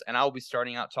Conference, and I will be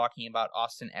starting out talking about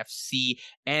Austin FC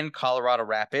and Colorado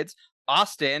Rapids.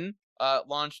 Austin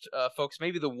launched, folks,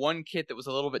 maybe the one kit that was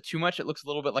a little bit too much. It looks a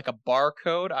little bit like a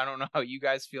barcode. I don't know how you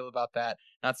guys feel about that.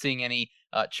 Not seeing any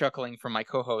chuckling from my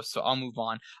co-host, so I'll move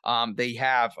on. They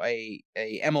have a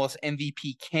MLS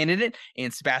MVP candidate in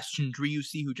Sebastian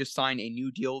Driussi, who just signed a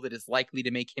new deal that is likely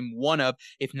to make him one of,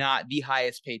 if not the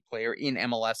highest paid player in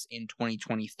MLS in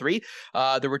 2023.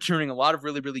 They're returning a lot of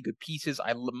really, really good pieces.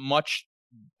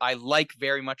 I like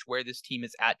very much where this team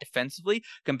is at defensively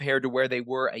compared to where they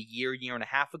were a year and a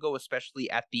half ago, especially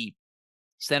at the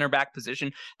center back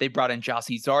position. They brought in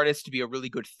Gyasi Zardes to be a really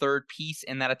good third piece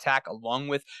in that attack, along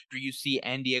with Driussi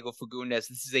and Diego Fagundes.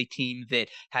 This is a team that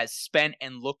has spent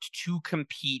and looked to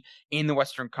compete in the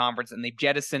Western Conference, and they've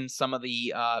jettisoned some of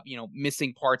the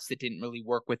missing parts that didn't really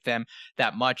work with them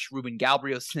that much. Ruben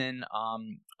Galbrielson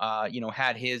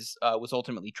was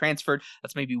ultimately transferred.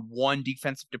 That's maybe one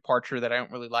defensive departure that I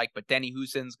don't really like, but Denny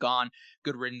Houston's gone.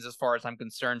 Good riddance as far as I'm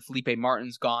concerned. Felipe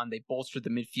Martin's gone. They bolstered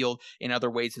the midfield in other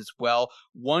ways as well.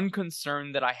 One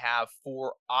concern that I have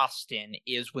for Austin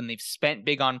is when they've spent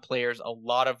big on players, a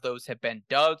lot of those have been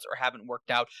duds or haven't worked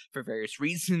out for various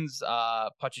reasons.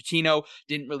 Pochettino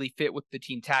didn't really fit with the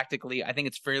team tactically. I think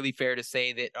it's fairly fair to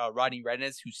say that Rodney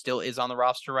Redness, who still is on the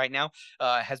roster right now,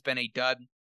 has been a dud.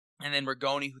 And then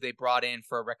Rigoni, who they brought in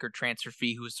for a record transfer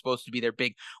fee, who was supposed to be their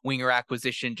big winger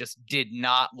acquisition, just did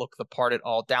not look the part at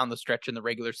all down the stretch in the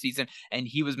regular season. And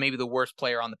he was maybe the worst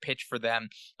player on the pitch for them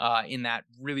in that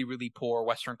really, really poor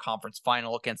Western Conference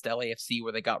final against LAFC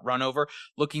where they got run over.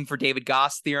 Looking for David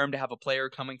Goss theorem to have a player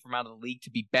coming from out of the league to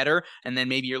be better. And then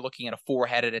maybe you're looking at a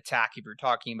four-headed attack if you're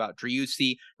talking about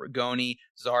Driussi, Rigoni,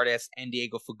 Zardes, and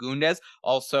Diego Fagundes.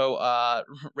 Also,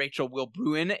 Rachel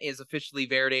Will-Bruin is officially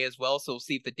Verde as well, so we'll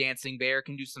see if the Dancing Bear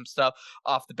can do some stuff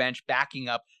off the bench, backing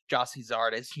up Gyasi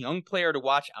Zardes. Young player to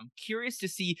watch. I'm curious to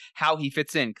see how he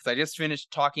fits in, because I just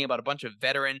finished talking about a bunch of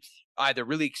veteran, either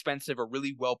really expensive or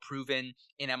really well-proven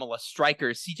in MLS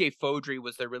strikers. CJ Fodry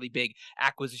was their really big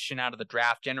acquisition out of the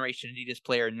draft. Generation Adidas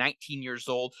player, 19 years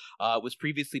old, was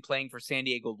previously playing for San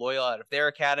Diego Loyola out of their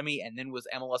academy, and then was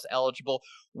MLS eligible.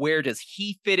 Where does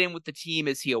he fit in with the team?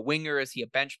 Is he a winger? Is he a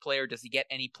bench player? Does he get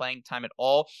any playing time at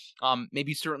all?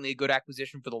 Maybe certainly a good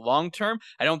acquisition for the long term.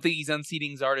 I don't think he's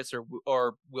unseating Zardes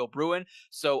or Will-Bruin.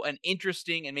 So an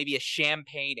interesting and maybe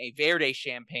a Verde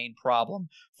champagne problem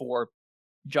for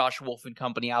Josh Wolf and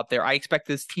company out there. I expect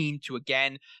this team to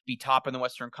again be top in the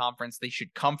Western Conference. They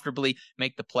should comfortably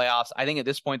make the playoffs. I think at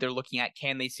this point they're looking at,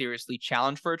 can they seriously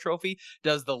challenge for a trophy?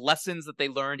 Does the lessons that they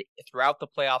learned throughout the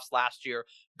playoffs last year,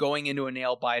 going into a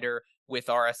nail biter with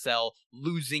RSL,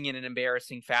 losing in an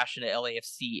embarrassing fashion to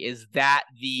LAFC, is that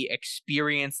the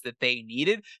experience that they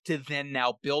needed to then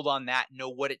now build on that, know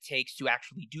what it takes to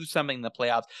actually do something in the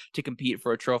playoffs to compete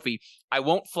for a trophy? I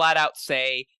won't flat out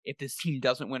say if this team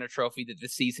doesn't win a trophy that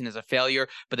this season is a failure,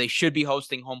 but they should be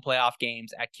hosting home playoff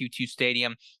games at Q2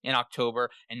 Stadium in October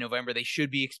and November. They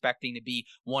should be expecting to be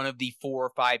one of the 4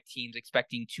 or 5 teams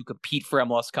expecting to compete for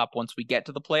MLS Cup once we get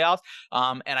to the playoffs.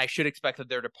 And I should expect that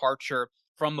their departure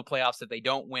from the playoffs, if they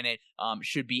don't win it,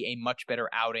 should be a much better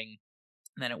outing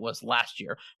than it was last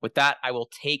year. With that, I will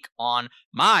take on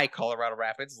my Colorado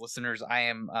Rapids. Listeners, I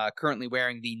am currently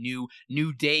wearing the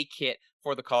New Day kit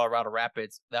for the Colorado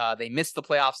Rapids. They missed the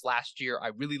playoffs last year. I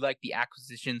really like the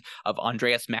acquisition of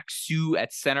Andreas Maxu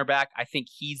at center back. I think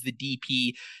he's the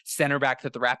DP center back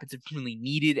that the Rapids have really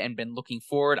needed and been looking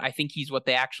forward. I think he's what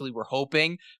they actually were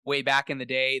hoping way back in the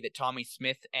day that Tommy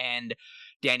Smith and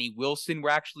Danny Wilson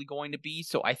were actually going to be.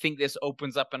 So I think this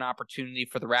opens up an opportunity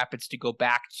for the Rapids to go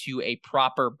back to a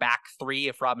proper back three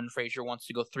if Robin Fraser wants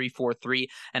to go 3-4-3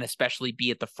 and especially be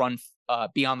at the front,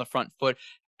 be on the front foot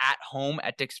at home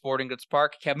at Dick's Sporting Goods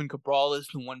Park. Kevin Cabral is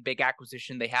the one big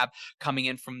acquisition they have coming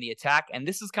in from the attack. And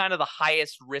this is kind of the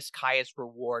highest risk, highest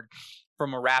reward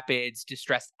from a Rapids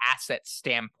distressed asset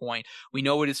standpoint. We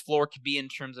know what his floor could be in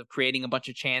terms of creating a bunch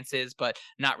of chances, but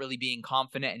not really being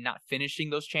confident and not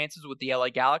finishing those chances with the LA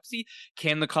Galaxy.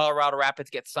 Can the Colorado Rapids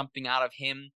get something out of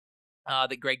him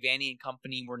that Greg Vanney and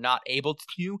company were not able to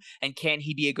do? And can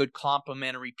he be a good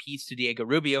complementary piece to Diego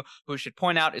Rubio, who I should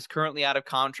point out is currently out of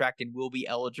contract and will be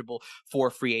eligible for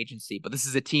free agency? But this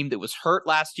is a team that was hurt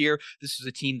last year. This is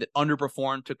a team that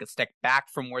underperformed, took a step back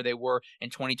from where they were in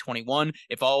 2021.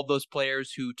 If all of those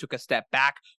players who took a step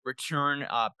back return,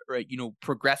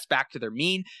 progress back to their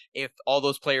mean, if all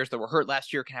those players that were hurt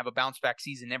last year can have a bounce back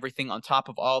season, everything on top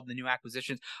of all of the new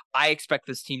acquisitions, I expect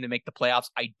this team to make the playoffs.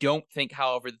 I don't think,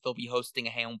 however, that they'll be hosting a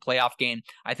home playoff game.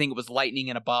 I think it was lightning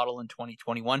in a bottle in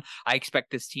 2021. I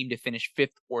expect this team to finish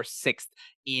 5th or 6th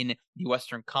in the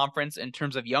Western Conference. In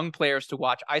terms of young players to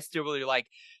watch, I still really like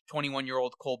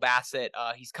 21-year-old Cole Bassett.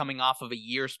 He's coming off of a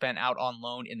year spent out on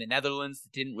loan in the Netherlands.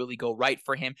 It didn't really go right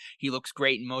for him. He looks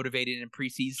great and motivated in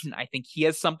preseason. I think he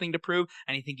has something to prove,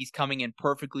 and I think he's coming in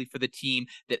perfectly for the team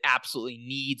that absolutely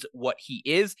needs what he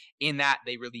is, in that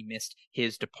they really missed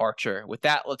his departure. With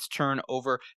that, let's turn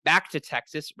over back to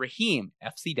Texas. Raheem,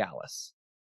 FC Dallas.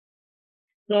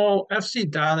 So FC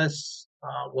Dallas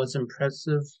was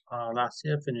impressive last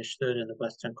year, finished 3rd in the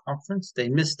Western Conference. They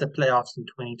missed the playoffs in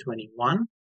 2021.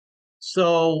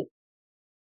 So,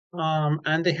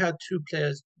 and they had 2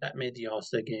 players that made the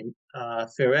All-Star game,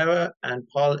 Ferreira and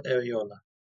Paul Arriola.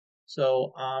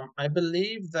 So, I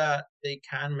believe that they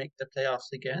can make the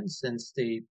playoffs again since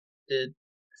they did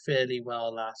fairly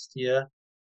well last year.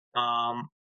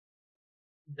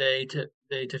 They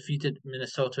defeated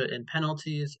Minnesota in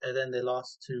penalties, and then they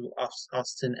lost to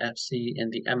Austin FC in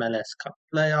the MLS Cup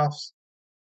playoffs.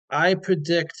 I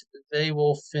predict they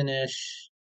will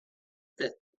finish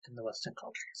 5th in the Western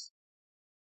Conference.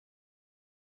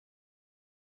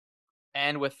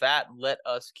 And with that, let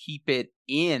us keep it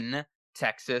in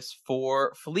Texas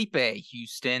for Felipe,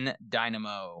 Houston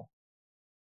Dynamo.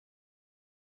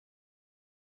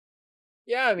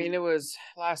 Yeah, I mean,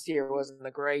 last year wasn't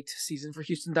a great season for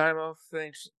Houston Dynamo,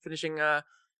 finishing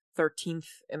 13th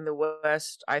in the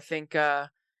West. I think,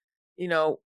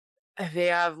 They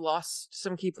have lost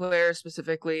some key players,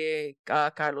 specifically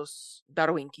Carlos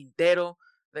Darwin Quintero,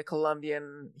 the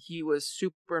Colombian. He was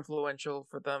super influential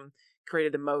for them,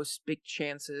 created the most big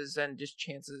chances and just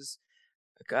chances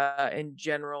in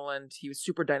general, and he was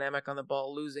super dynamic on the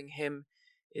ball. Losing him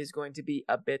is going to be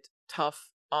a bit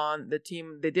tough on the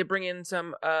team. They did bring in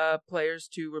some players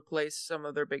to replace some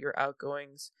of their bigger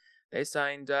outgoings. They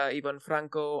signed Ivan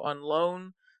Franco on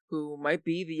loan, who might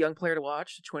be the young player to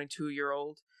watch, the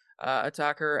 22-year-old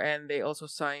attacker, and they also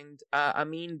signed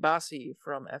Amin Bassi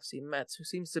from FC Metz, who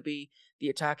seems to be the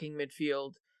attacking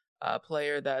midfield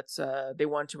player that they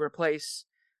want to replace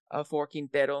for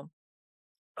Quintero.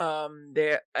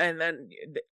 There and then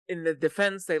in the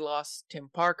defense, they lost Tim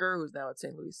Parker, who's now at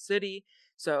St. Louis City.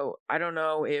 So I don't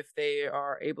know if they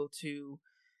are able to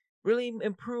really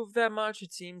improve that much.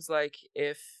 It seems like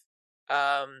if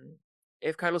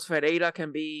Carlos Ferreira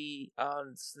can be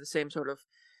on the same sort of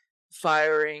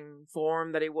firing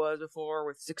form that he was before,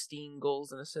 with 16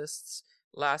 goals and assists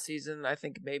last season, I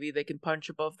think maybe they can punch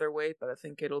above their weight. But I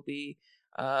think it'll be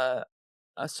a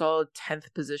solid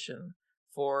 10th position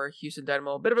for Houston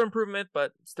Dynamo. A bit of improvement,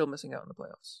 but still missing out in the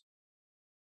playoffs.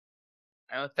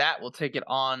 And with that, we'll take it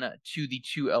on to the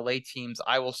two LA teams.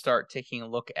 I will start taking a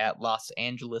look at Los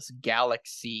Angeles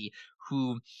Galaxy,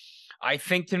 who I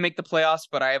think can make the playoffs,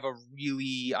 but I have a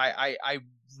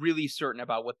really certain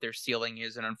about what their ceiling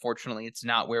is, and unfortunately it's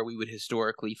not where we would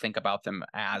historically think about them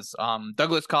as.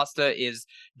 Douglas Costa is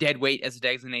dead weight as a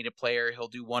designated player. He'll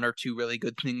do one or two really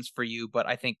good things for you, but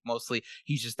I think mostly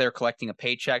he's just there collecting a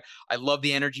paycheck. I love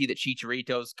the energy that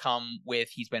Chicharito's come with.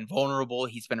 He's been vulnerable.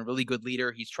 He's been a really good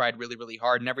leader. He's tried really, really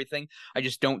hard and everything. I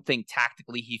just don't think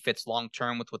tactically he fits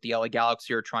long-term with what the LA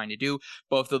Galaxy are trying to do.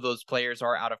 Both of those players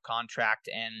are out of contract,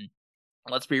 and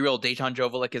let's be real, Dejan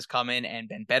Joveljic has come in and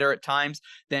been better at times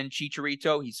than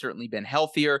Chicharito. He's certainly been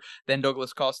healthier than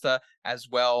Douglas Costa as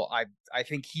well. I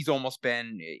think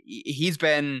he's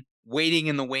been waiting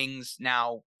in the wings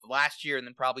now last year and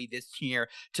then probably this year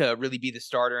to really be the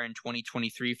starter in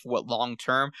 2023 for what long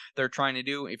term they're trying to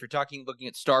do. If you're looking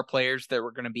at star players that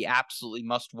were going to be absolutely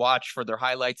must watch for their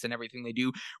highlights and everything they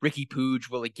do, Ricky Puig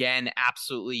will again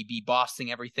absolutely be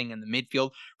bossing everything in the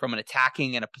midfield from an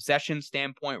attacking and a possession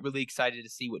standpoint. Really excited to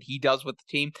see what he does with the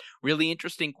team. Really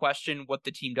interesting question what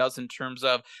the team does in terms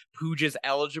of Puig is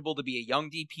eligible to be a young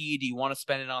DP. Do you want to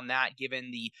spend it on that given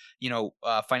the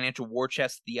financial war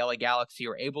chest the LA Galaxy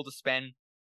are able to spend?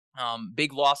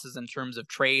 Big losses in terms of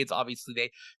trades. Obviously, they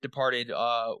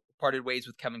parted ways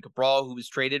with Kevin Cabral, who was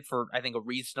traded for, I think, a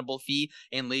reasonable fee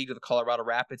in league to the Colorado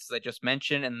Rapids, as I just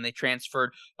mentioned, and then they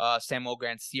transferred Samuel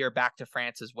Grandsir back to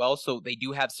France as well. So they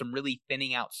do have some really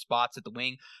thinning out spots at the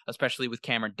wing, especially with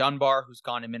Cameron Dunbar, who's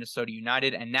gone to Minnesota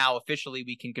United, and now officially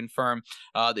we can confirm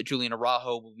that Julian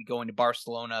Araujo will be going to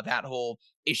Barcelona. That whole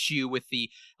issue with the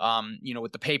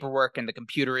with the paperwork and the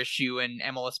computer issue and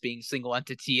MLS being single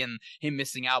entity and him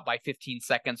missing out by 15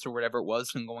 seconds or whatever it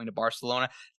was and going to Barcelona,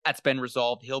 that's been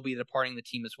resolved. He'll be departing the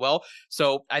team as well.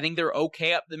 So I think they're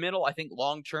okay up the middle. I think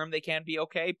long term they can be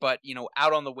okay, but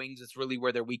out on the wings is really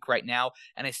where they're weak right now.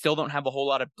 And I still don't have a whole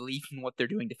lot of belief in what they're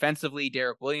doing defensively.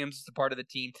 Derek Williams is a part of the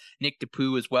team, Nick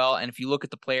DePoo as well. And if you look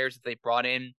at the players that they brought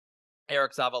in,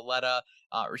 Eric Zavaleta,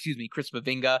 Chris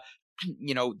Mavinga,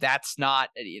 that's not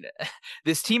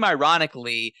this team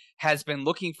ironically has been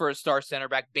looking for a star center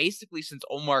back basically since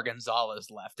Omar Gonzalez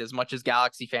left. As much as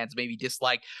Galaxy fans maybe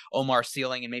dislike Omar's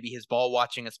ceiling and maybe his ball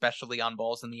watching, especially on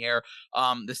balls in the air,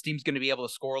 this team's going to be able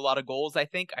to score a lot of goals. I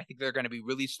think they're going to be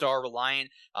really star reliant,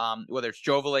 whether it's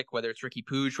Joveljic, whether it's Ricky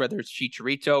Puig, whether it's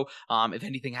Chicharito. If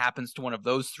anything happens to one of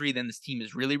those three, then this team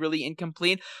is really, really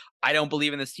incomplete. I don't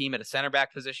believe in this team at a center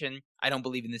back position. I don't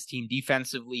believe in this team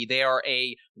defensively. They are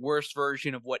a worse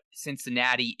version of what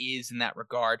Cincinnati is in that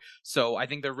regard. So I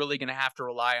think they're really going to have to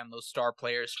rely on those star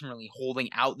players from really holding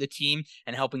out the team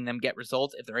and helping them get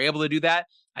results. If they're able to do that,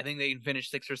 I think they can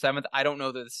finish 6th or 7th. I don't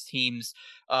know that this team's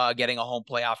getting a home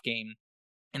playoff game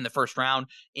in the first round.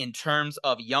 In terms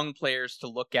of young players to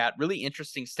look at, really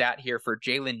interesting stat here for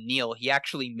Jalen Neal. He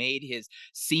actually made his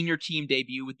senior team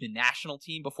debut with the national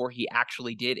team before he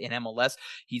actually did in MLS.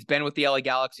 He's been with the LA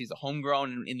Galaxy as a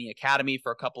homegrown in the academy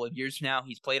for a couple of years now.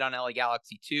 He's played on LA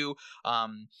Galaxy too,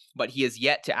 but he has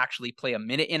yet to actually play a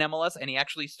minute in MLS, and he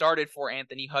actually started for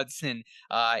Anthony Hudson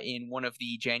in one of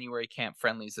the January camp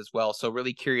friendlies as well. So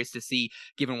really curious to see,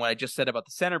 given what I just said about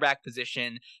the center back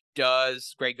position,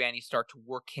 does Greg Vanney start to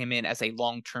work him in as a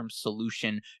long-term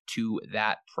solution to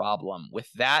that problem?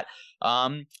 With that,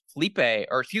 Rachel,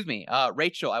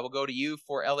 I will go to you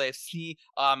for LAFC.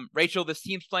 Rachel, this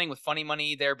team's playing with funny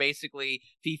money. They're basically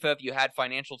FIFA. If you had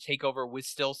financial takeover with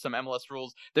still some MLS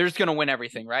rules, they're just going to win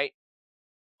everything, right?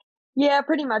 Yeah,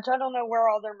 pretty much. I don't know where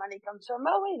all their money comes from.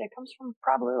 Oh wait, it comes from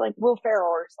probably like Will Ferrell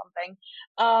or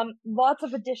something. Lots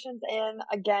of additions in.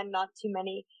 Again, not too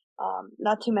many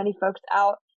folks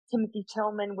out. Timothy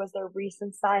Tillman was their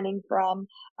recent signing from,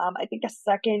 I think a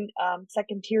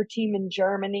second tier team in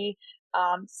Germany.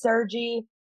 Sergi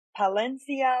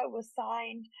Palencia was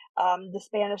signed, the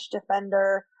Spanish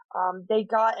defender. They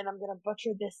got, and I'm going to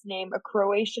butcher this name, a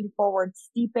Croatian forward,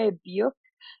 Stipe Bjuk.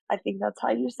 I think that's how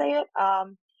you say it.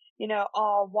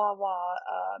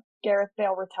 Gareth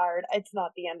Bale retired. It's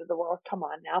not the end of the world. Come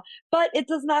on now. But it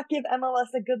does not give MLS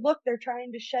a good look. They're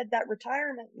trying to shed that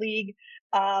retirement league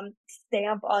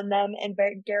stamp on them, and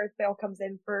Gareth Bale comes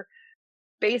in for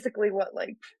basically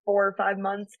like 4 or 5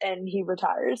 months, and he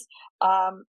retires.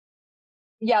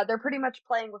 Yeah, they're pretty much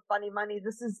playing with funny money.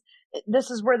 This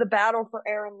is where the battle for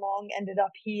Aaron Long ended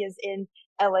up. He is in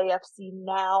LAFC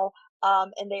now.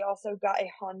 And they also got a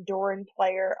Honduran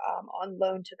player on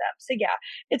loan to them. So yeah,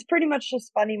 it's pretty much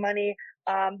just funny money.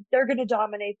 They're going to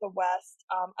dominate the West.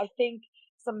 I think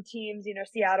some teams,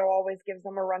 Seattle always gives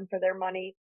them a run for their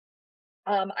money.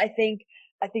 I think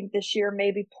this year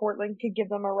maybe Portland could give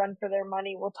them a run for their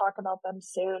money. We'll talk about them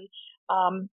soon.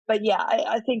 But yeah,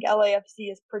 I think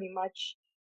LAFC is pretty much,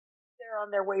 they're on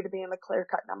their way to being the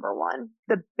clear-cut number one.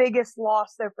 The biggest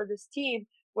loss though for this team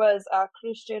was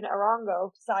Christian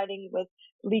Arango signing with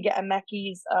Liga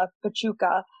MX's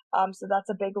Pachuca. So that's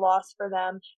a big loss for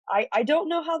them. I don't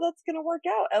know how that's going to work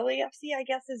out. LAFC, I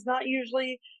guess, is not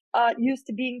usually used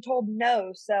to being told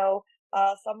no. So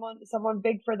someone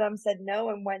big for them said no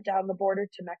and went down the border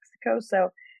to Mexico.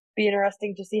 So be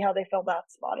interesting to see how they fill that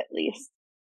spot at least.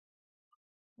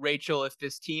 Rachel, if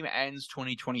this team ends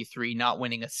 2023 not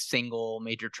winning a single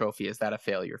major trophy, is that a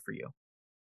failure for you?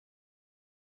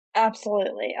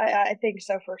 Absolutely. I think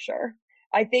so for sure.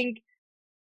 I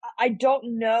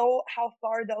don't know how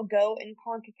far they'll go in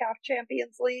CONCACAF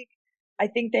Champions League. I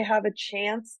think they have a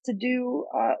chance to do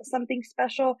something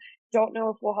special. Don't know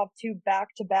if we'll have 2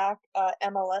 back-to-back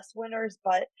MLS winners,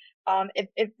 but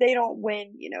if they don't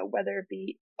win, whether it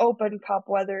be Open Cup,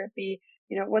 whether it be,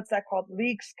 what's that called?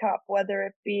 Leagues Cup, whether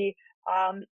it be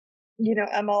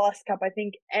MLS Cup, I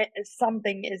think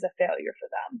something is a failure for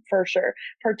them, for sure.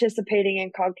 Participating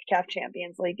in CONCACAF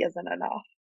Champions League isn't enough.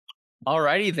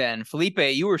 Alrighty then. Felipe,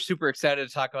 you were super excited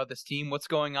to talk about this team. What's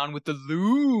going on with the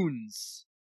Loons?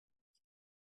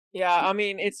 Yeah, I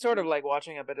mean, it's sort of like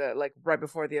watching a bit of, like, right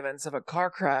before the events of a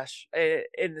car crash,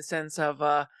 in the sense of,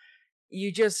 I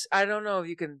don't know if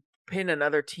you can pin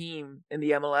another team in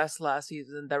the MLS last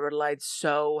season that relied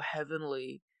so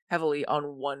heavily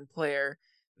on one player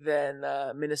than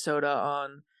Minnesota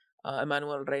on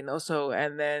Emmanuel Reynoso.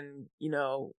 And then,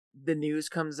 the news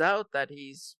comes out that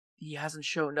he hasn't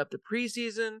shown up to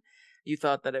preseason. You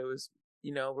thought that it was,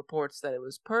 reports that it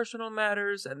was personal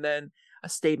matters, and then a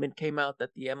statement came out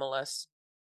that the MLS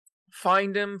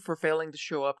fined him for failing to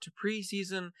show up to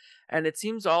preseason, and it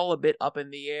seems all a bit up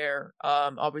in the air.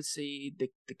 Obviously,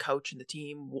 the coach and the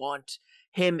team want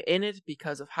him in it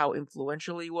because of how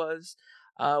influential he was.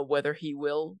 Whether he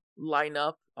will line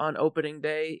up on opening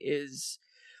day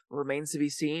remains to be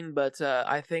seen, but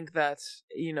I think that,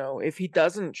 if he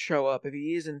doesn't show up, if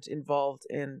he isn't involved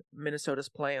in Minnesota's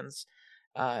plans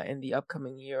in the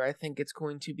upcoming year, I think it's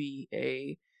going to be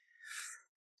a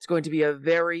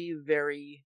very,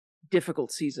 very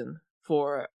difficult season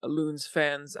for Loons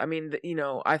fans. I mean,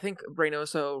 I think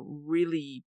Reynoso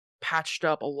really patched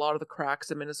up a lot of the cracks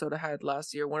that Minnesota had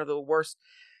last year. One of the worst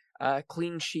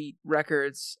clean sheet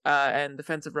records and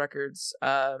defensive records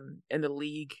in the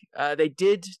league. They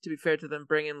did, to be fair to them,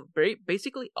 bring in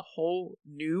basically a whole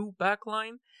new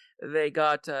backline. They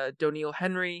got Doniel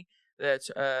Henry, that's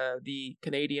the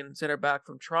Canadian center back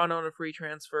from Toronto on a free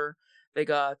transfer. They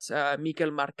got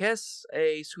Mikel Marquez,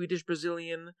 a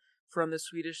Swedish-Brazilian from the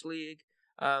Swedish league.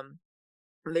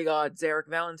 They got Zarek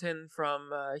Valentin from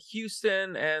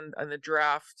Houston, and in the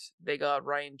draft, they got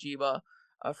Ryan Jiba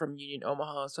from Union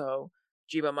Omaha. So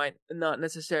Jiba might not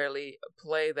necessarily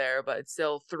play there, but it's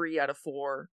still 3 out of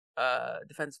 4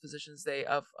 defense positions they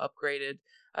have upgraded.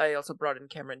 I also brought in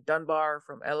Cameron Dunbar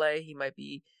from LA. He might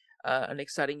be an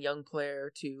exciting young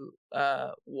player to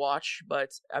watch, but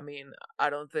I mean, I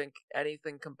don't think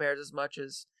anything compares as much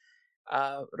as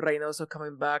Reynoso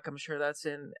coming back. I'm sure that's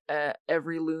in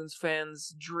every Loons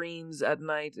fan's dreams at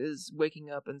night, is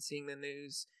waking up and seeing the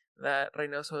news that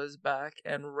Reynoso is back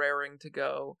and raring to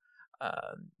go.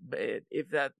 But if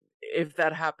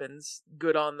that happens,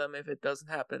 good on them. If it doesn't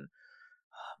happen,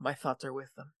 my thoughts are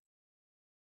with them.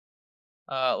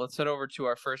 Let's head over to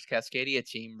our first Cascadia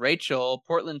team. Rachel,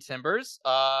 Portland Timbers.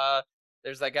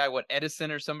 There's that guy,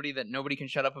 Edison or somebody that nobody can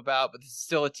shut up about, but this is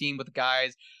still a team with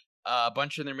guys a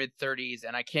bunch in their mid-30s,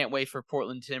 and I can't wait for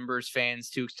Portland Timbers fans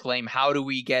to exclaim, how do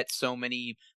we get so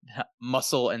many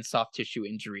muscle and soft tissue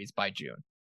injuries by June?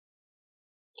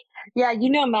 Yeah, you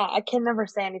know, Matt, I can never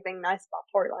say anything nice about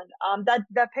Portland.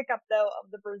 That pickup though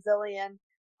of the Brazilian,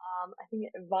 I think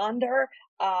Vonder,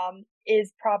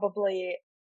 is probably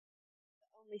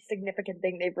the only significant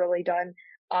thing they've really done,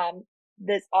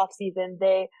 this offseason.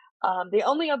 The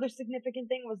only other significant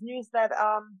thing was news that,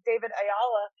 David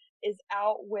Ayala is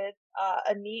out with,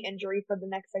 a knee injury for the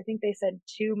next, I think they said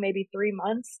 2, maybe 3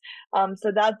 months.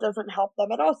 So that doesn't help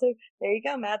them at all. So there you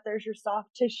go, Matt. There's your soft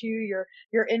tissue,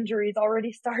 your injuries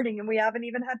already starting, and we haven't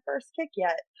even had first kick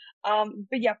yet.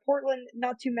 But yeah, Portland,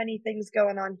 not too many things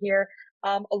going on here.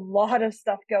 A lot of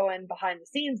stuff going behind the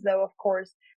scenes, though, of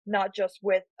course, not just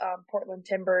with, Portland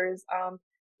Timbers,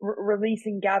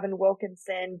 releasing Gavin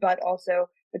Wilkinson, but also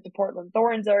with the Portland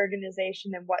Thorns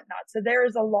organization and whatnot. So there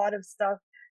is a lot of stuff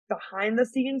behind the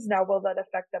scenes. Now, will that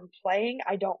affect them playing?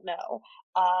 I don't know.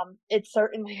 It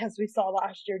certainly, as we saw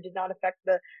last year, did not affect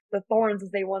the Thorns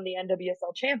as they won the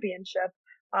NWSL championship.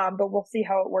 But we'll see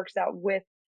how it works out with,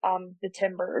 the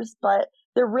Timbers. But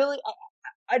they're really,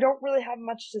 I don't really have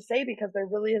much to say because there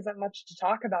really isn't much to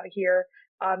talk about here.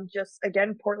 Just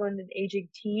again, Portland, an aging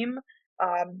team,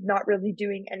 not really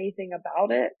doing anything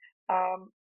about it.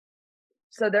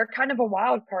 So they're kind of a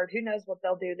wild card. Who knows what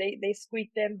they'll do? They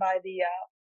squeaked in by the,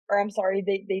 or I'm sorry,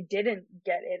 they didn't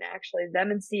get in actually.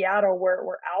 Them in Seattle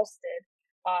were ousted,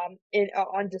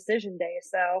 on decision day.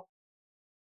 So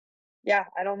yeah,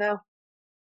 I don't know.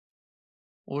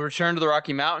 We'll return to the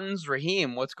Rocky Mountains.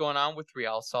 Raheem, what's going on with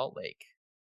Real Salt Lake?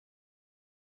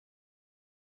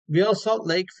 Real Salt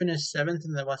Lake finished 7th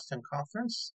in the Western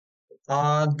Conference.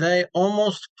 They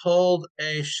almost pulled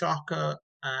a shocker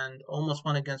and almost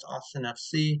won against Austin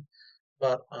FC,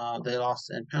 but they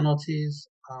lost in penalties.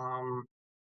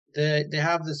 They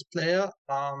have this player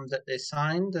that they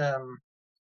signed,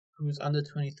 who's under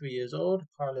 23 years old,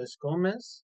 Carlos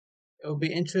Gomez. It will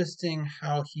be interesting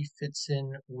how he fits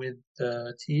in with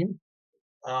the team,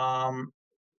 and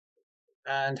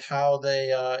how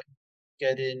they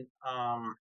get in,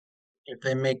 if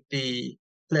they make the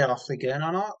playoffs again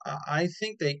or not. I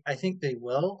think they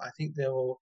will. I think they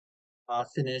will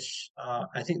finish.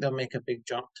 I think they'll make a big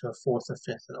jump to 4th or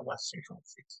 5th in the Western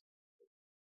Conference.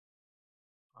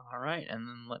 All right, and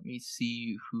then let me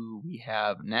see who we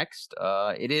have next.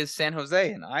 It is San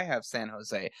Jose, and I have San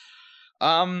Jose.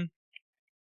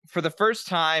 For the first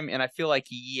time in I feel like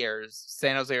years,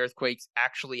 San Jose Earthquakes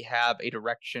actually have a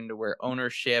direction to where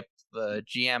ownership, the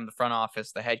GM, the front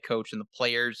office, the head coach, and the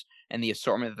players and the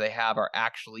assortment that they have are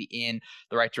actually in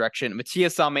the right direction.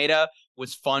 Matias Almeida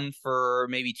was fun for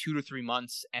maybe 2 to 3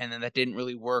 months, and then that didn't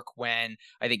really work when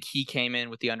I think he came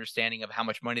in with the understanding of how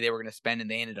much money they were going to spend,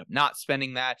 and they ended up not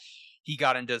spending that. He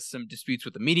got into some disputes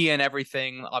with the media and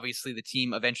everything. Obviously, the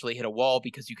team eventually hit a wall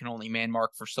because you can only man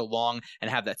mark for so long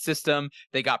and have that system.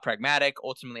 They got pragmatic.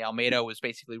 Ultimately, Almeida was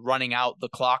basically running out the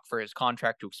clock for his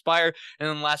contract to expire. And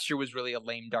then last year was really a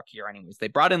lame duck year anyways. They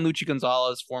brought in Luchi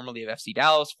Gonzalez, formerly of FC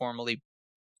Dallas, formerly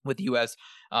with the U.S.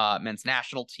 Men's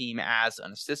national team as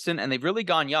an assistant, and they've really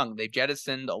gone young. They've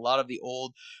jettisoned a lot of the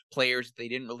old players that they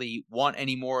didn't really want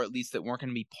anymore, at least that weren't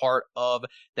going to be part of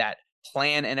that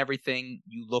plan and everything.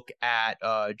 You look at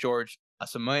George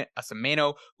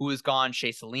Asameno, who is gone.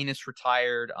 Shea Salinas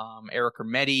retired. Eric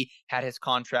Hermeti had his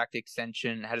contract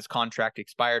extension, had his contract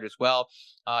expired as well.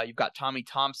 You've got Tommy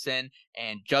Thompson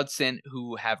and Judson,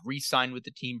 who have re-signed with the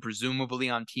team,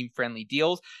 presumably on team-friendly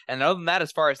deals. And other than that,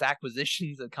 as far as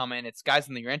acquisitions that come in, it's guys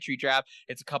in the entry draft.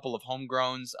 It's a couple of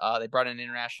homegrowns. They brought in an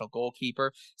international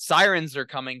goalkeeper. Sirens are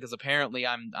coming because apparently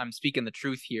I'm speaking the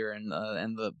truth here, and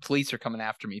the police are coming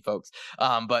after me, folks.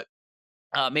 But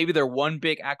maybe their one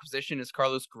big acquisition is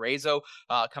Carlos Guerreiro,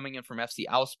 coming in from FC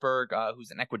Augsburg, who's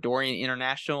an Ecuadorian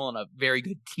international and a very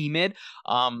good team mid.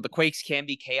 The Quakes can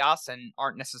be chaos and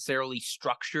aren't necessarily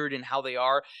structured in how they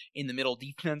are in the middle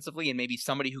defensively, and maybe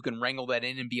somebody who can wrangle that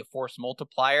in and be a force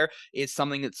multiplier is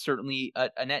something that's certainly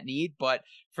a net need. But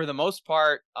for the most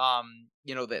part,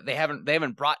 they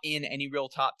haven't brought in any real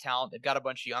top talent. They've got a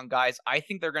bunch of young guys. I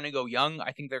think they're going to go young.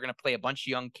 I think they're going to play a bunch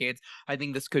of young kids. I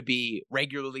think this could be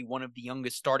regularly one of the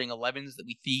youngest starting 11s that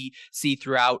we see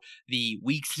throughout the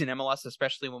weeks in MLS,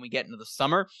 especially when we get into the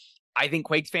summer. I think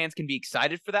Quakes fans can be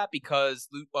excited for that because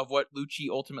of what Luchi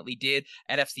ultimately did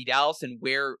at FC Dallas and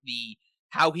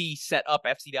how he set up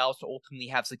FC Dallas to ultimately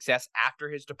have success after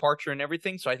his departure and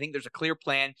everything. So I think there's a clear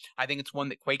plan. I think it's one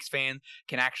that Quakes fans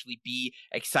can actually be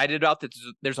excited about. That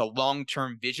there's a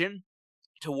long-term vision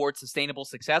towards sustainable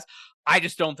success. I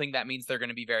just don't think that means they're going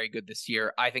to be very good this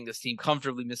year. I think this team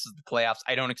comfortably misses the playoffs.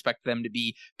 I don't expect them to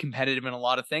be competitive in a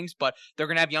lot of things, but they're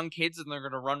going to have young kids and they're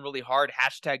going to run really hard.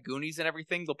 Hashtag Goonies and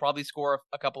everything. They'll probably score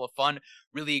a couple of fun,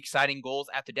 really exciting goals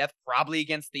at the death, probably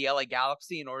against the LA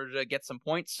Galaxy in order to get some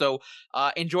points. So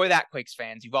enjoy that, Quakes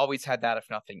fans. You've always had that, if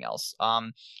nothing else.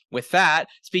 With that,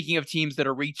 speaking of teams that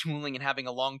are retooling and having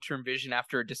a long-term vision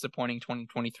after a disappointing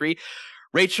 2023,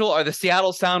 Rachel, are the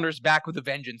Seattle Sounders back with a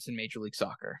vengeance in Major League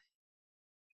Soccer?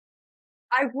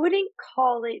 I wouldn't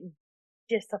call it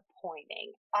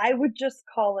disappointing. I would just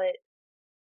call it.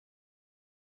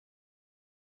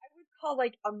 I would call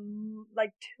like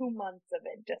 2 months of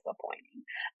it disappointing.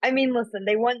 I mean, listen,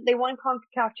 they won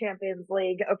CONCACAF Champions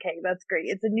League. Okay, that's great.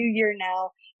 It's a new year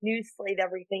now, new slate,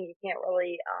 everything. You can't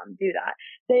really do that.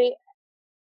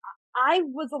 I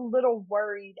was a little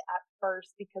worried at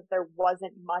first because there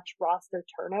wasn't much roster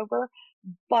turnover,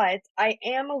 but I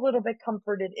am a little bit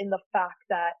comforted in the fact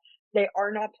that they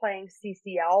are not playing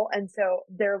CCL, and so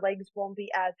their legs won't be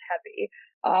as heavy.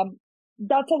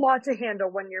 That's a lot to handle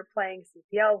when you're playing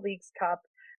CCL, Leagues Cup,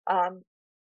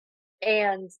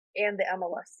 and the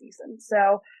MLS season.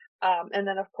 So, and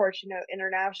then of course,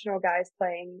 international guys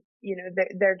playing,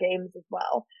 their games as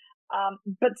well.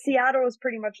 But Seattle is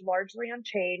pretty much largely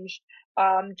unchanged.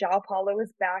 João Paulo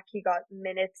is back. He got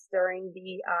minutes during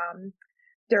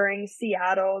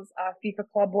Seattle's FIFA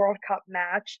Club World Cup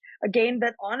match, a game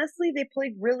that honestly they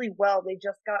played really well. They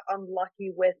just got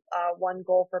unlucky with one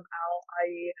goal from Al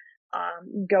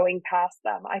going past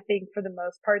them. I think for the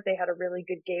most part they had a really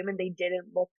good game and they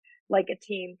didn't look like a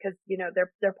team because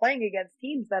they're playing against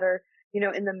teams that are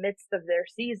in the midst of their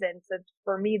season. So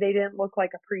for me, they didn't look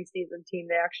like a preseason team.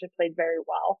 They actually played very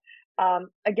well.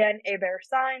 Again, Hebert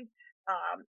signed.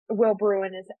 Will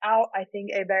Bruin is out. I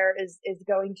think Hebert is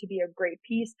going to be a great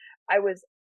piece. I was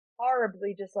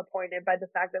horribly disappointed by the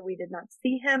fact that we did not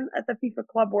see him at the FIFA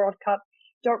Club World Cup.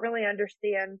 Don't really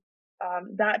understand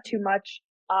that too much.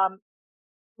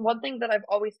 One thing that I've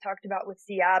always talked about with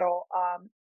Seattle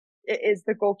is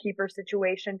the goalkeeper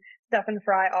situation. Stefan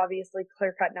Frei, obviously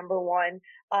clear-cut number one.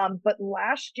 But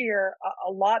last year,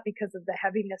 a lot because of the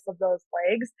heaviness of those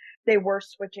legs, they were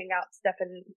switching out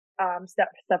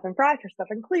Stefan Frei for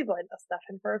Stefan Cleveland, a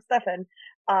Stefan for a Stefan.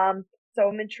 So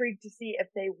I'm intrigued to see if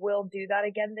they will do that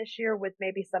again this year with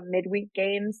maybe some midweek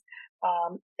games.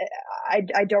 I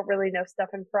don't really know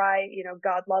Stefan Frei.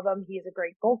 God love him. He's a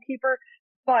great goalkeeper,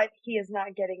 but he is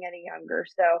not getting any younger.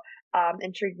 So,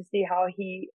 intrigued to see how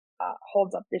he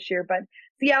holds up this year. But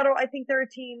Seattle, I think they're a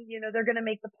team, they're going to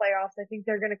make the playoffs. I think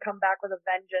they're going to come back with a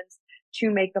vengeance to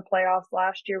make the playoffs.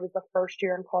 Last year was the first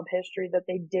year in club history that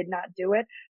they did not do it,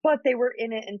 but they were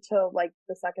in it until like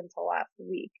the second to last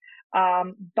week.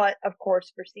 But of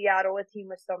course for Seattle, a team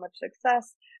with so much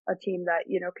success, a team that,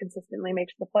 consistently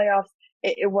makes the playoffs,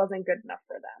 it wasn't good enough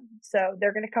for them. So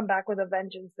they're going to come back with a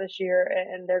vengeance this year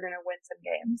and they're going to win some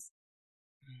games.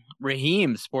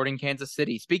 Raheem, Sporting Kansas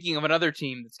City. Speaking of another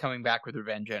team that's coming back with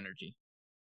revenge energy.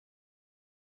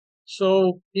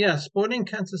 So, yeah, Sporting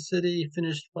Kansas City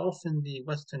finished 12th in the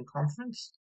Western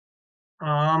Conference.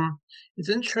 It's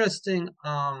interesting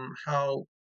how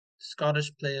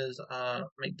Scottish players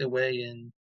make their way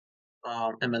in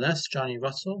MLS. Johnny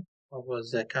Russell was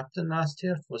their captain last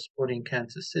year for Sporting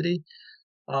Kansas City.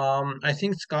 I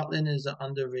think Scotland is an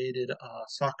underrated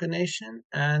soccer nation,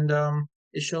 and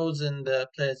it shows in the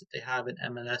players that they have in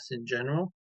MLS in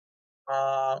general.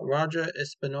 Roger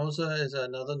Espinoza is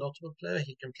another notable player.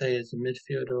 He can play as a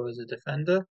midfielder or as a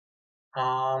defender.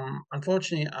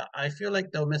 Unfortunately, I feel like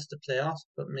they'll miss the playoffs,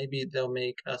 but maybe they'll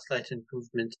make a slight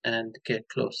improvement and get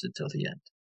closer till the end.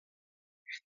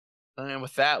 And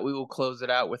with that, we will close it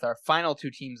out with our final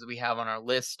two teams that we have on our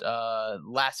list.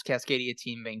 Last Cascadia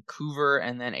team, Vancouver,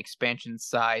 and then expansion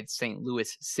side, St.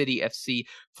 Louis City FC.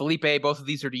 Felipe, both of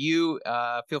these are to you.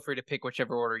 Feel free to pick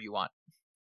whichever order you want.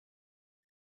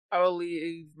 I will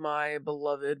leave my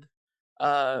beloved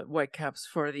Whitecaps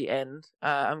for the end.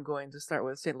 I'm going to start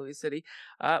with St. Louis City,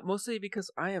 mostly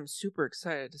because I am super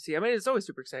excited to see. I mean, it's always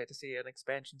super excited to see an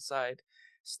expansion side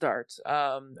start.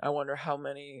 I wonder how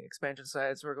many expansion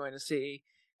sides we're going to see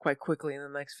quite quickly in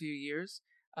the next few years.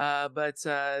 But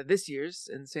this year's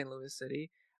in St. Louis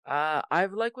City,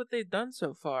 I've liked what they've done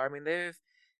so far. I mean,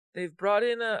 they've brought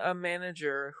in a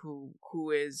manager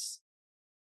who is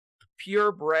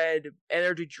purebred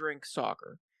energy drink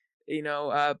soccer.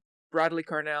 Bradley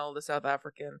Carnell, the South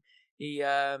African, he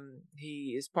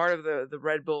is part of the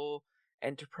Red Bull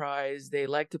enterprise. They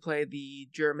like to play the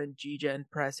German G-Gen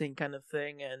pressing kind of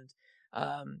thing, and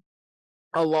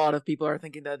a lot of people are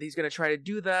thinking that he's going to try to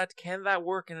do that. Can that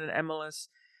work in an MLS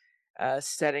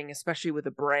setting, especially with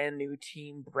a brand new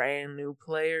team, brand new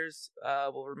players,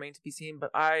 will remain to be seen.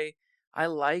 But I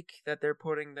like that they're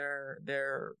putting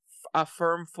their a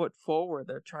firm foot forward.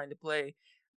 They're trying to play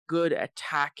good,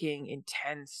 attacking,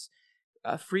 intense,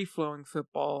 free-flowing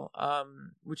football,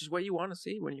 which is what you want to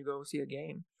see when you go see a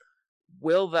game.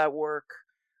 Will that work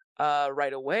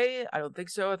right away? I don't think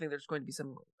so. I think there's going to be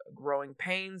some growing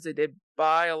pains. They did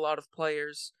buy a lot of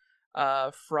players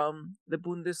from the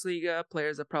Bundesliga,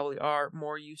 players that probably are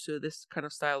more used to this kind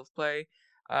of style of play.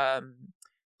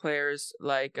 Players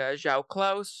like João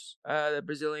Klaus, the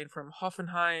Brazilian from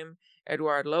Hoffenheim,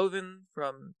 Eduard Löwen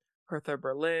from Hertha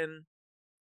Berlin.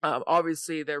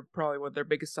 Obviously, they're probably their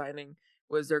biggest signing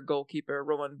was their goalkeeper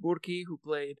Roman Bürki, who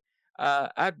played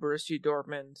at Borussia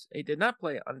Dortmund. He did not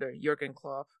play under Jurgen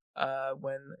Klopp,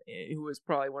 who was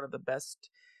probably one of the best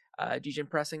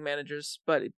gegenpressing managers,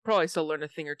 but he probably still learned a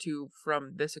thing or two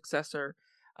from the successor.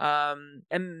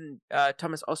 And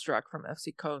Thomas Ostrak from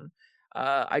FC Köln.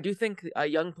 I do think a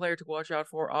young player to watch out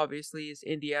for, obviously, is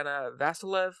Indiana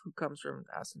Vassilev, who comes from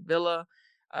Aston Villa.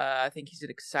 I think he's an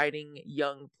exciting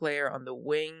young player on the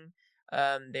wing.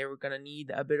 They were going to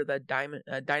need a bit of that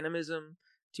dynamism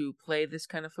to play this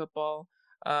kind of football.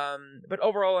 But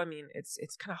overall, I mean,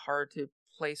 it's kind of hard to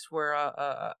place where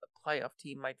a playoff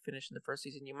team might finish in the first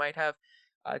season. You might have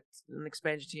an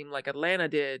expansion team like Atlanta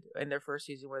did in their first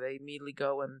season, where they immediately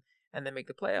go and then make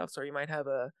the playoffs, or you might have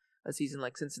a season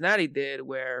like Cincinnati did,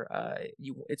 where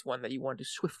it's one that you want to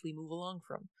swiftly move along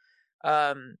from.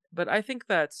 But I think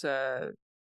that's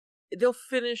they'll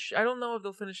finish. I don't know if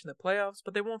they'll finish in the playoffs,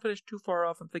 but they won't finish too far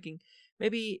off. I'm thinking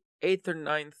maybe 8th or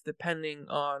 9th, depending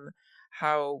on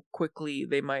how quickly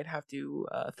they might have to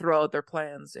throw out their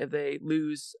plans if they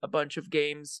lose a bunch of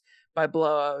games by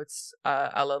blowouts,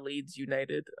 a la Leeds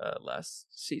United last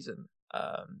season.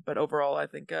 But overall, I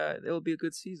think it'll be a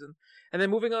good season. And then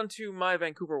moving on to my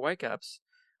Vancouver Whitecaps,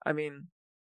 I mean,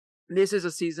 this is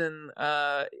a season,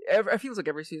 it feels like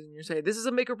every season you say, this is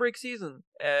a make or break season,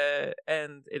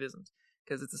 and it isn't,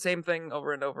 because it's the same thing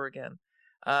over and over again.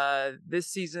 This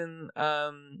season,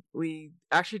 we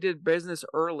actually did business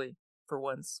early for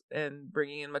once, and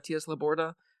bringing in Matias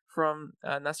Laborda from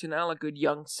Nacional, a good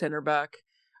young center back.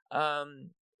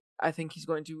 I think he's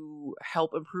going to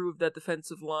help improve that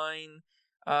defensive line,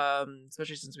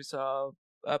 especially since we saw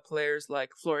players like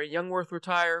Florian Jungwirth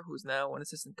retire, who's now an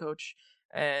assistant coach,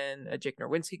 and Jake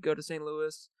Nerwinski go to St.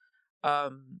 Louis.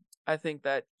 I think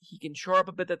that he can shore up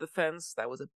a bit that defense. That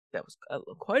was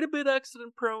quite a bit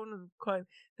accident prone, and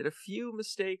did a few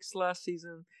mistakes last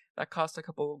season that cost a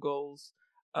couple of goals.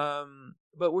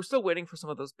 But we're still waiting for some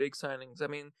of those big signings. I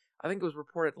mean, I think it was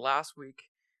reported last week,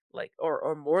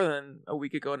 or more than a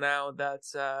week ago now,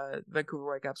 that Vancouver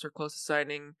Whitecaps are close to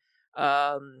signing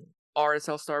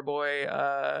RSL star boy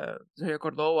Sergio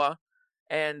Cordova,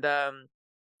 and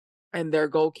their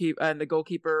the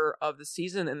goalkeeper of the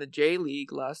season in the J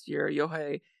League last year,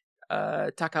 Yohei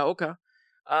Takaoka.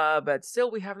 But still,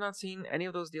 we have not seen any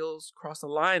of those deals cross the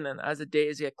line. And as the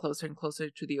days get closer and closer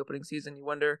to the opening season, you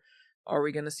wonder, are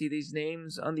we going to see these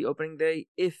names on the opening day,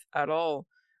 if at all?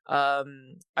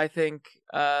 I think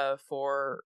I'm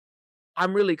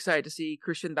really excited to see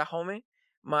Christian Dajome,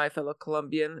 my fellow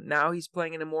Colombian. Now he's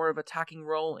playing in a more of attacking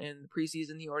role in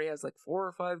preseason. He already has like 4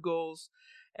 or 5 goals,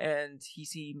 and he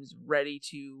seems ready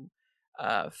to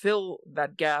fill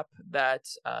that gap that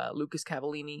Lucas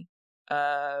Cavallini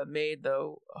made,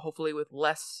 though hopefully with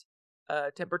less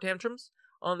temper tantrums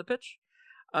on the pitch.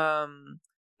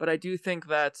 But I do think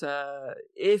that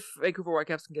if Vancouver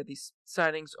Whitecaps can get these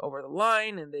signings over the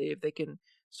line, and if they can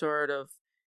sort of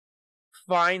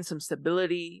find some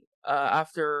stability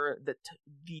after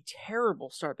the terrible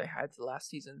start they had to last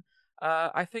season,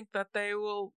 I think that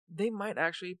they might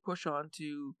actually push on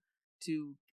to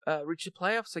reach the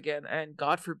playoffs again, and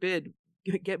God forbid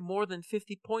get more than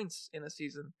 50 points in a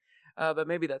season. But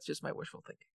maybe that's just my wishful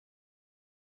thinking.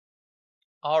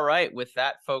 All right, with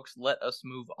that, folks, let us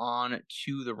move on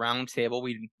to the roundtable.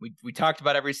 We talked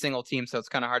about every single team, so it's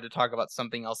kind of hard to talk about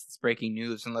something else that's breaking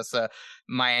news, unless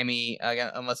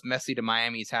unless Messi to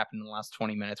Miami has happened in the last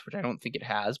 20 minutes, which I don't think it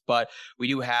has. But we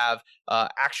do have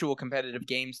actual competitive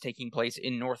games taking place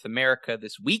in North America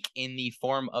this week in the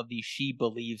form of the She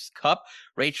Believes Cup.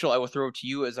 Rachel, I will throw it to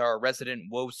you as our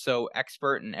resident WOSO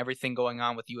expert and everything going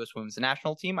on with the U.S. Women's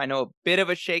National Team. I know a bit of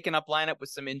a shaken up lineup with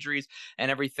some injuries and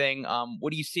everything.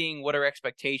 What are you seeing? What are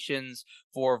expectations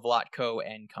for Vlatko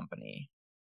and company?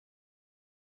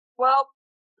 Well,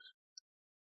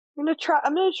 I'm gonna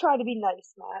try to be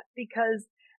nice, Matt, because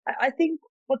I think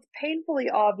what's painfully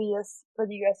obvious for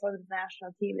the U.S. Women's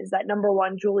National Team is that number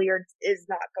one, Julie Ertz is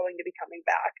not going to be coming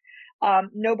back.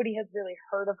 Nobody has really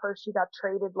heard of her. She got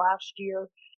traded last year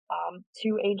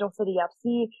to Angel City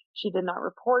FC. She did not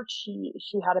report. She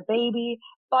had a baby,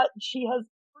 but she has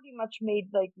pretty much made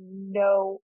like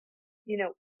no,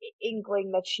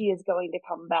 inkling that she is going to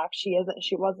come back. She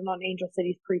wasn't on Angel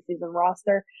City's preseason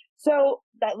roster. So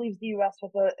that leaves the US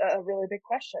with a really big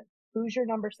question. Who's your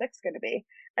number 6 going to be?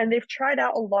 And they've tried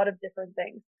out a lot of different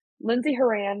things. Lindsey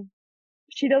Horan,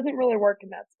 she doesn't really work in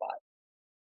that spot.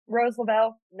 Rose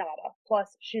Lavelle, nada. Plus,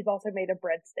 she's also made of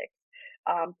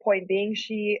breadsticks. Point being,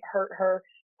 she hurt her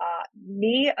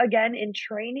knee again in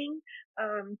training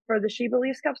for the She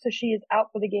Believes Cup, so she is out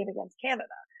for the game against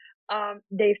Canada.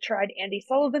 They've tried Andy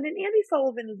Sullivan, and Andy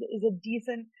Sullivan is a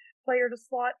decent player to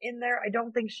slot in there. I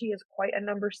don't think she is quite a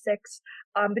number 6,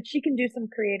 but she can do some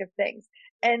creative things.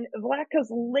 And Vlatko's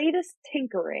latest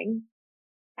tinkering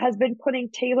has been putting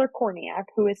Taylor Korniak,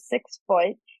 who is 6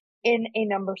 foot, in a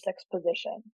number 6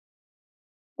 position.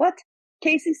 What?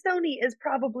 Casey Stoney is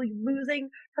probably losing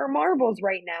her marbles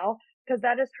right now because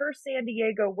that is her San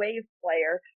Diego Wave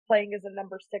player playing as a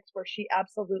number 6 where she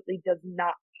absolutely does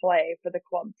not play for the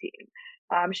club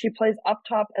team. She plays up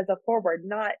top as a forward,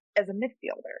 not as a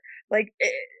midfielder.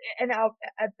 And out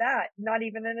at that, not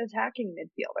even an attacking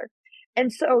midfielder.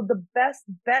 And so the best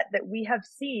bet that we have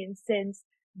seen since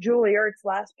Julie Ertz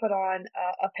last put on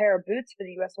a pair of boots for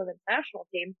the U.S. Women's National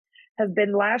Team has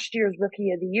been last year's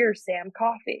Rookie of the Year, Sam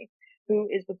Coffey, who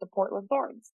is with the Portland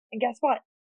Thorns. And guess what?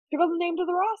 She wasn't named to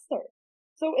the roster.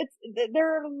 So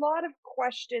there are a lot of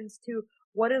questions to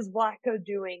what is Vlatko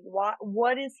doing?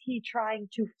 What is he trying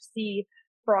to see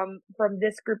from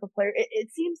this group of players?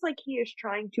 It seems like he is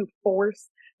trying to force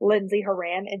Lindsey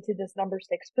Horan into this number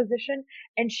 6 position,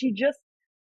 and she just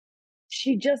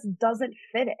doesn't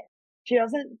fit it. She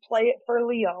doesn't play it for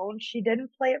Lyon. She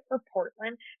didn't play it for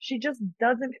Portland. She just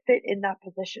doesn't fit in that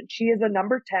position. She is a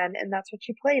number 10, and that's what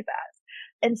she plays as.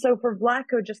 And so for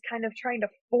Vlatko, just kind of trying to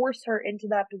force her into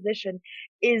that position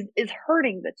is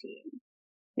hurting the team.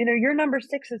 Your number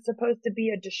 6 is supposed to be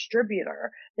a distributor.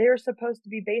 They are supposed to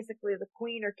be basically the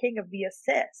queen or king of the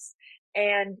assists.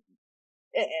 And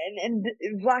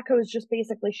Vlatko is just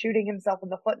basically shooting himself in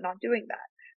the foot, not doing that.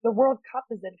 The World Cup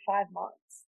is in 5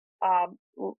 months.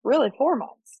 Really 4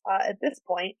 months, at this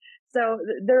point. So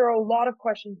there are a lot of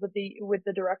questions with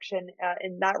the direction,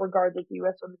 in that regard that the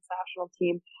U.S. Women's National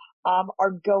Team,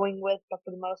 are going with, but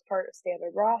for the most part, a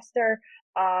standard roster.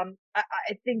 I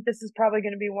think this is probably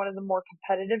going to be one of the more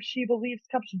competitive She Believes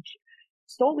Cups,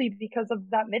 solely because of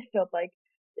that midfield. Like,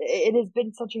 it has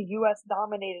been such a U.S.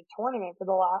 dominated tournament for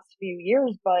the last few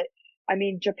years, but I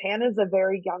mean, Japan is a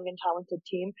very young and talented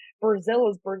team. Brazil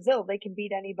is Brazil. They can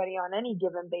beat anybody on any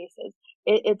given basis.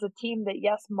 It's a team that,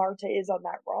 yes, Marta is on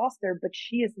that roster, but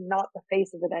she is not the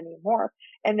face of it anymore.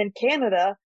 And then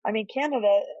Canada,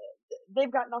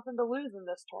 they've got nothing to lose in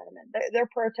this tournament. They're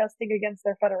protesting against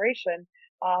their federation.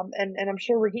 And I'm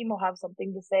sure Raheem will have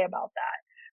something to say about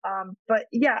that. But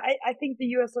yeah, I think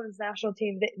the U.S. Women's National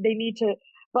Team, they need to,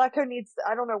 Vlatko needs to,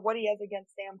 I don't know what he has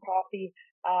against Sam Coffey.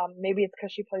 Maybe it's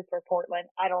because she plays for Portland.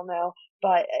 I don't know.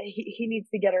 But he needs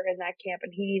to get her in that camp,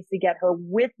 and he needs to get her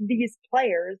with these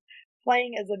players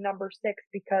playing as a number 6,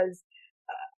 because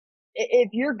if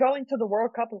you're going to the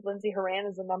World Cup with Lindsey Horan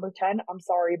as a number 10, I'm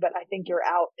sorry, but I think you're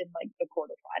out in like the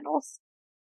quarterfinals.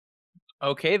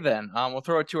 Okay, then. We'll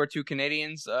throw it to our 2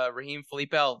 Canadians, Raheem,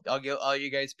 Felipe. I'll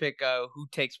you guys pick who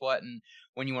takes what and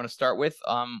when you want to start with.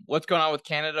 What's going on with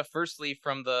Canada? Firstly,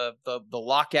 from the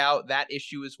lockout, that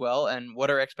issue as well, and what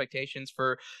are expectations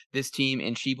for this team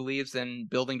in She Believes and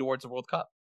building towards the World Cup?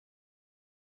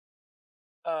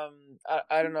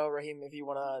 I don't know, Raheem, if you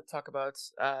want to talk about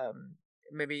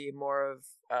maybe more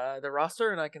of the roster,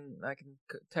 and I can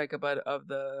take a bit of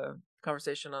the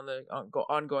conversation on the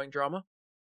ongoing drama.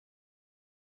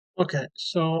 Okay,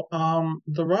 so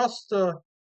the roster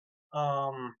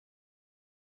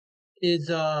is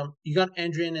you got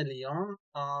Adriana Leon.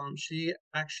 She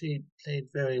actually played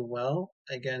very well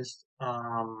against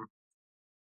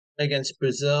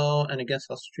Brazil and against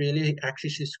Australia. Actually,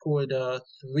 she scored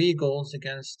 3 goals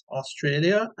against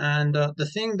Australia, and the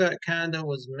thing that Canada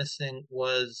was missing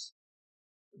was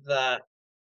a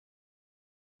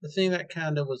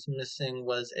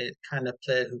kind of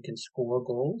player who can score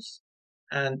goals.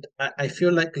 And I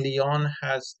feel like Leon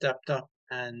has stepped up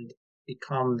and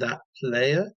become that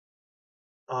player.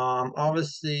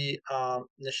 Obviously,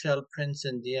 Nichelle Prince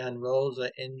and Deanne Rose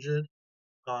are injured.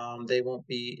 They won't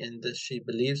be in the She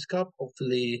Believes Cup.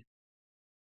 Hopefully,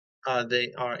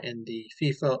 they are in the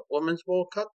FIFA Women's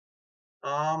World Cup.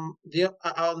 I'll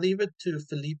leave it to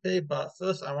Felipe, but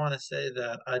first I want to say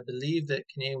that I believe that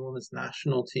Canadian Women's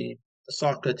National Team, the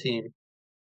soccer team,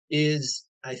 is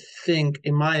I think,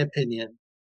 in my opinion,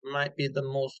 might be the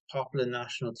most popular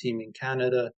national team in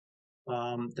Canada.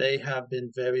 They have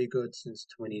been very good since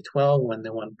 2012 when they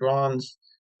won bronze.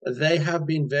 They have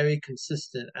been very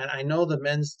consistent, and I know the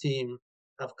men's team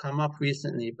have come up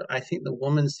recently, but I think the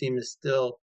women's team is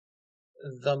still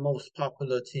the most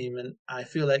popular team, and I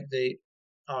feel like they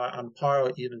are on par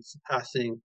or even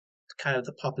surpassing kind of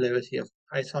the popularity of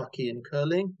ice hockey and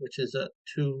curling, which is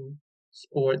two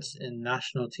sports in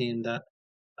national team that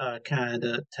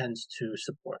Canada tends to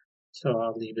support. So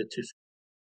I'll leave it to.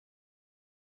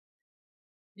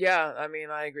 Yeah, I mean,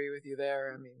 I agree with you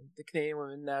there. I mean, the Canadian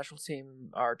women's national team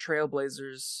are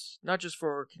trailblazers, not just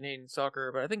for Canadian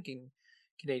soccer, but I think in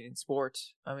Canadian sport.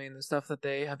 I mean, the stuff that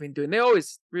they have been doing, they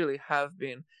always really have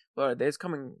been, but it's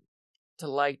coming to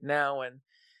light now, and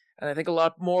I think a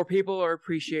lot more people are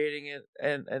appreciating it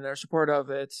and are supportive of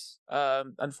it.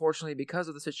 Unfortunately, because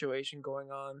of the situation going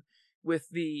on with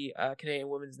the Canadian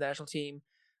women's national team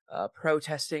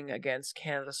protesting against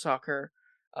Canada Soccer.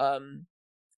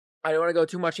 I don't want to go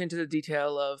too much into the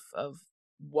detail of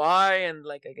why and,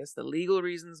 like, I guess the legal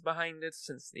reasons behind it,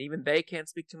 since even they can't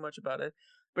speak too much about it.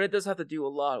 But it does have to do a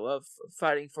lot of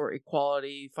fighting for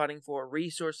equality, fighting for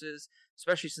resources,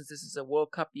 especially since this is a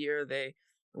World Cup year. They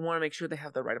want to make sure they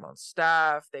have the right amount of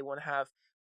staff. They want to have,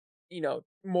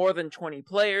 more than 20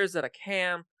 players at a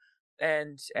camp,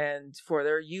 and for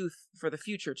their youth, for the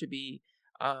future, to be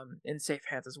in safe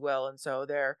hands as well. And so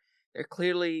they're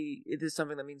clearly, it is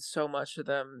something that means so much to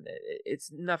them.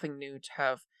 It's nothing new to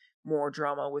have more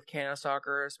drama with Canada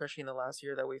Soccer, especially in the last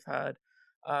year that we've had.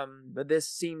 But this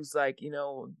seems like,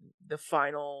 the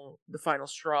final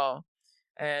straw,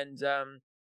 and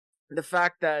the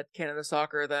fact that Canada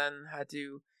Soccer then had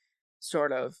to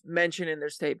sort of mention in their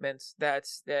statements that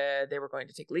they were going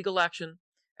to take legal action,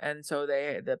 and so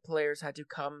the players had to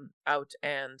come out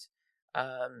and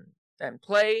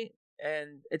play.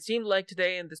 And it seemed like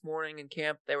today and this morning in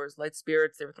camp there was light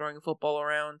spirits. They were throwing a football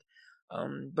around,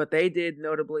 but they did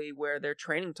notably wear their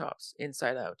training tops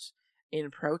inside out in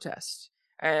protest.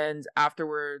 And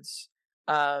afterwards,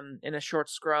 in a short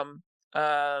scrum,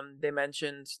 they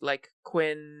mentioned, like,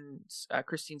 Quinn,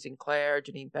 Christine Sinclair,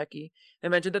 Janine Becky. They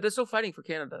mentioned that they're still fighting for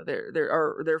Canada.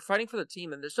 They're fighting for the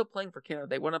team, and they're still playing for Canada.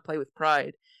 They want to play with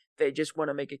pride. They just want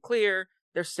to make it clear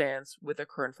their stance with the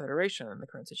current federation and the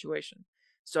current situation.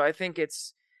 So I think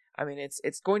it's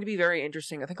going to be very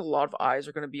interesting. I think a lot of eyes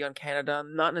are going to be on Canada,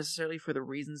 not necessarily for the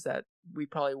reasons that we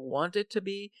probably want it to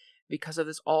be because of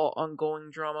this all ongoing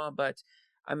drama, but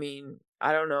I mean,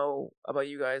 I don't know about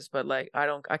you guys, but, like,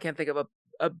 I can't think of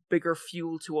a bigger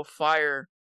fuel to a fire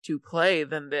to play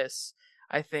than this.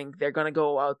 I think they're going to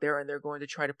go out there and they're going to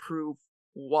try to prove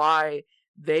why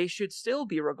they should still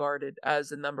be regarded as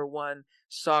the number one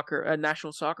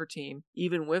national soccer team,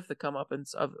 even with the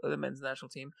comeuppance of the men's national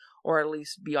team, or at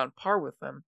least be on par with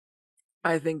them.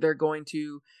 I think they're going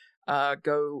to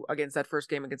go against that first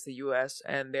game against the U.S.,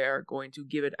 and they're going to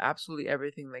give it absolutely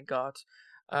everything they got.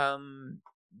 I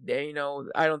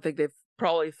don't think they've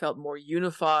probably felt more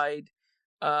unified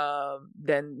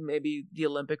than maybe the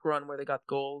Olympic run where they got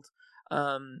gold.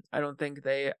 I don't think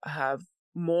they have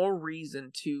more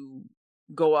reason to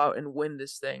go out and win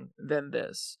this thing than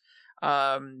this.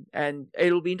 And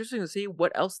it'll be interesting to see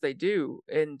what else they do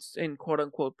in quote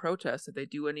unquote protests. If they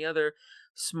do any other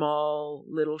small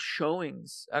little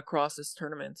showings across this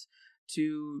tournament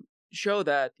to show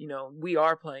that, we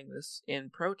are playing this in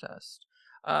protest.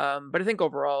 But I think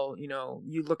overall,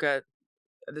 you look at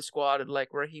the squad, and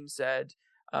like Raheem said,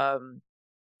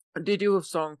 they do have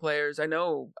strong players. I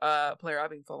know a player I've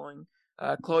been following,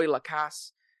 Chloe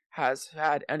Lacasse, has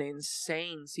had an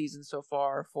insane season so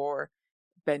far for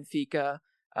Benfica.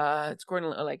 Scoring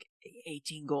like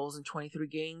 18 goals in 23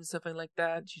 games, something like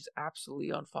that. She's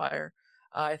absolutely on fire.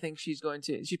 I think she's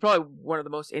probably one of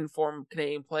the most informed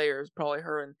Canadian players, probably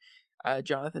her and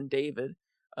Jonathan David,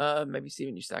 maybe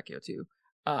Steven Eustachio too.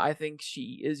 I think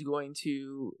she is going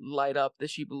to light up that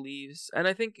she believes. And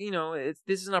I think,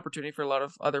 this is an opportunity for a lot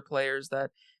of other players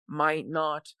that might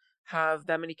not have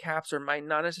that many caps or might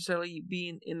not necessarily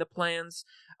be in the plans,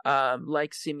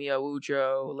 like Simia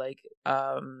Ujo, like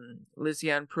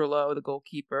Lysiane Prulot, the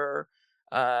goalkeeper,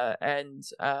 and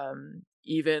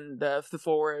even the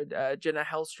forward, Jenna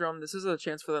Hellstrom. This is a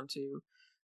chance for them to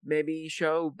maybe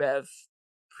show Bev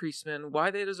Priestman why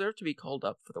they deserve to be called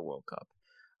up for the World Cup.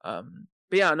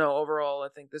 But yeah, no, overall, I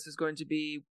think this is going to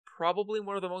be probably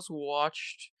one of the most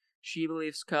watched She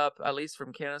Believes Cup, at least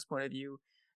from Canada's point of view,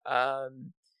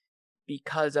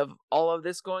 because of all of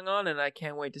this going on, and I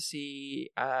can't wait to see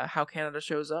how Canada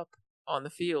shows up on the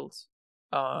field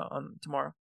on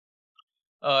tomorrow.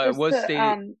 It was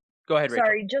stated. Go ahead, Rachel.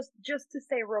 Sorry, just to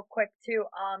say real quick too.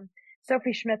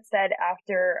 Sophie Schmidt said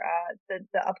after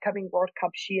the upcoming World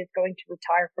Cup, she is going to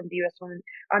retire from the U.S.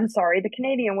 the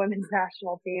Canadian women's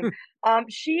national team.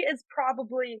 She is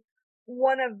probably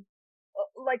one of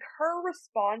like her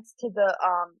response to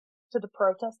the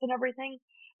protest and everything.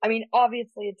 I mean,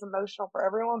 obviously it's emotional for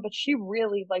everyone, but she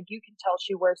really, like, you can tell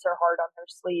she wears her heart on her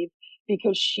sleeve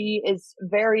because she is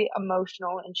very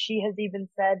emotional, and she has even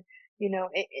said,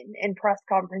 in press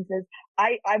conferences,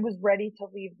 I was ready to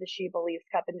leave the She Believes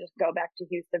Cup and just go back to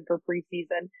Houston for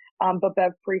preseason. But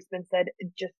Bev Priestman said,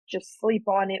 just sleep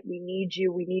on it. We need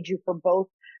you. We need you for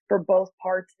both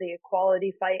parts, the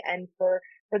equality fight and for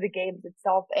the games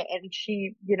itself. And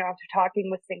she, after talking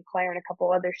with Sinclair and a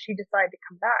couple others, she decided to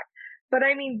come back. But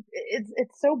I mean,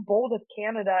 it's so bold of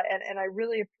Canada, and I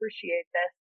really appreciate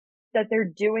this, that they're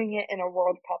doing it in a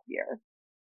World Cup year.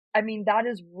 I mean, that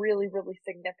is really, really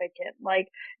significant. Like,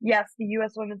 yes, the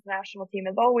U.S. women's national team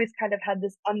has always kind of had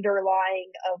this underlying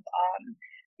of,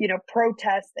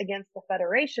 protest against the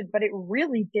federation, but it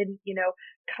really didn't,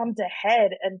 come to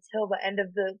head until the end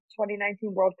of the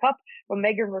 2019 World Cup when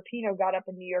Megan Rapinoe got up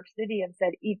in New York City and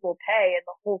said equal pay, and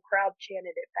the whole crowd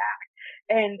chanted it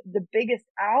back. And the biggest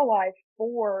ally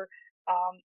for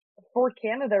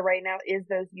Canada right now is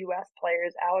those U.S.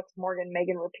 players, Alex Morgan,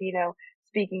 Megan Rapinoe,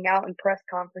 speaking out in press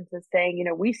conferences saying,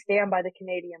 we stand by the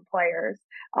Canadian players.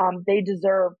 They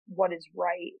deserve what is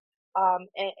right.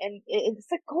 And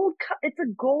it's a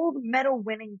gold medal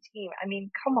winning team. I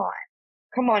mean, come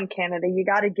on, Canada, you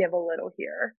got to give a little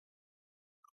here.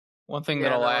 One thing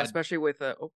that I'll add, especially with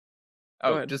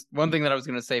just one thing that I was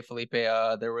going to say, Felipe,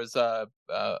 there was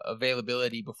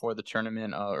availability before the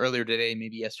tournament earlier today,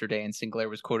 maybe yesterday, and Sinclair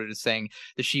was quoted as saying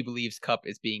the She Believes Cup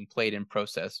is being played in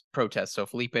protest. So,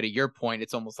 Felipe, to your point,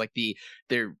 it's almost like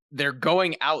they're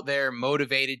going out there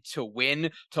motivated to win,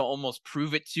 to almost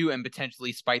prove it to and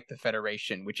potentially spite the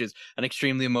federation, which is an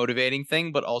extremely motivating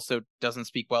thing, but also doesn't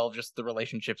speak well of just the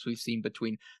relationships we've seen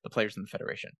between the players and the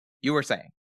federation. You were saying.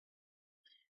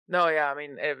 No, yeah, I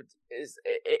mean,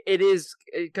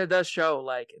 it does show,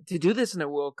 like, to do this in a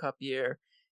World Cup year,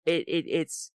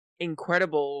 it's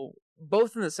incredible,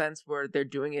 both in the sense where they're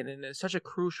doing it in such a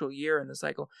crucial year in the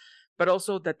cycle, but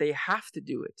also that they have to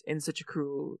do it in such a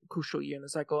crucial year in the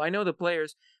cycle. I know the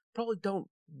players probably don't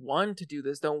want to do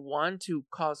this, don't want to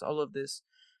cause all of this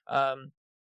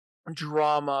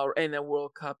drama in a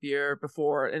World Cup year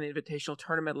before an invitational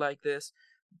tournament like this.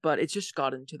 But it's just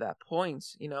gotten to that point,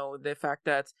 the fact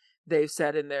that they've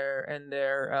said in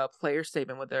their player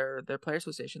statement with their player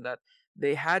association that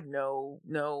they had no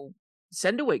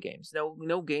send away games,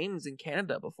 no games in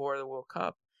Canada before the World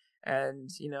Cup, and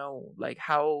like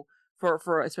how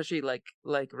for especially like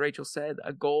Rachel said,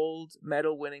 a gold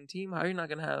medal winning team, how are you not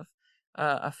gonna have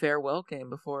a farewell game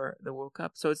before the World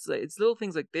Cup? So it's little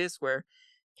things like this where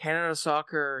Canada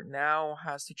Soccer now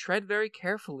has to tread very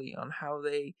carefully on how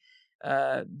they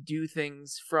do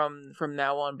things from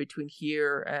now on between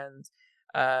here and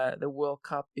the World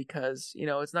Cup, because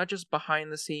it's not just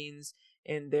behind the scenes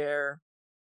in their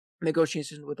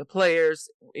negotiations with the players,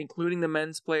 including the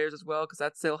men's players as well, because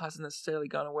that still hasn't necessarily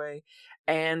gone away,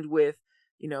 and with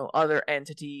other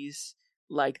entities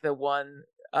like the one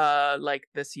like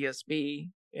the CSB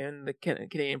in the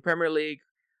Canadian Premier League.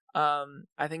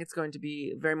 I think it's going to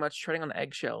be very much treading on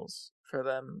eggshells for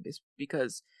them,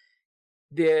 because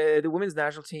the women's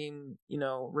national team,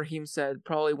 Raheem said,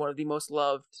 probably one of the most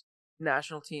loved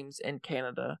national teams in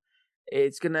Canada. They're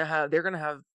gonna have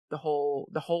the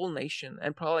whole nation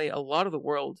and probably a lot of the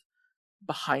world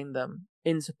behind them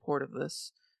in support of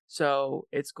this. So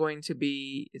it's going to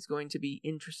be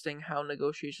interesting how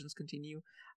negotiations continue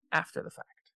after the fact.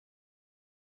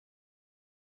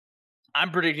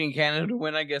 I'm predicting Canada to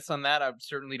win, I guess, on that. I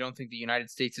certainly don't think the United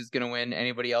States is going to win.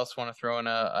 Anybody else want to throw in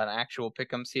an actual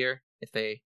pick'ems here if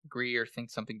they agree or think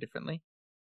something differently?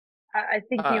 I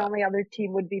think the only other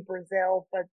team would be Brazil,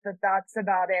 but that's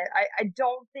about it. I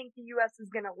don't think the U.S. is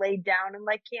going to lay down and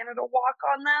let Canada walk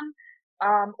on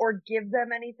them or give them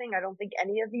anything. I don't think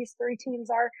any of these three teams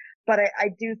are. But I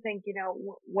do think,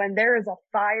 when there is a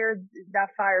fire, that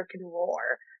fire can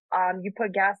roar. You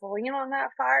put gasoline on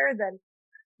that fire, then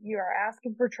you are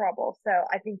asking for trouble. So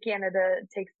I think Canada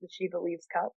takes the She Believes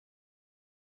Cup.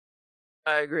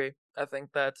 I agree. I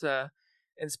think that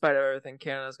in spite of everything,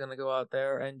 Canada's going to go out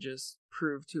there and just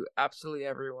prove to absolutely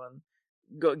everyone,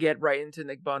 get right into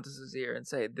Nick Bontis' ear and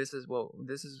say, this is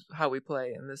how we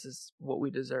play and this is what we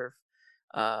deserve.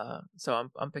 So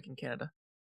I'm picking Canada.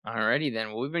 Alrighty then.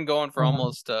 Well, we've been going for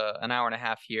almost an hour and a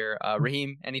half here.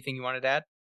 Raheem, anything you wanted to add?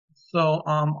 So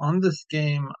on this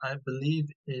game, I believe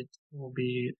it will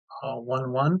be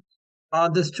 1-1.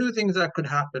 There's two things that could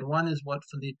happen. One is what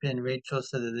Felipe and Rachel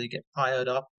said, that they get fired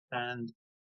up and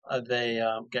they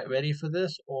get ready for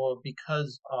this, or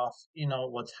because of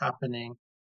what's happening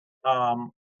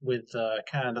with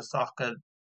Canada Soccer,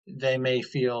 they may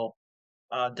feel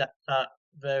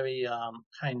very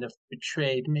kind of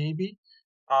betrayed, maybe.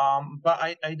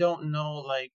 But I don't know.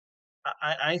 Like,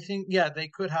 I think, yeah, they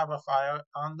could have a fire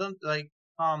on them. Like,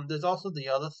 there's also the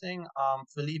other thing.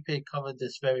 Felipe covered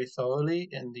this very thoroughly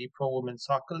in the Pro Women's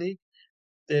Soccer League.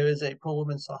 There is a Pro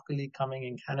Women's Soccer League coming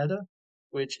in Canada,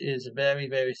 which is very,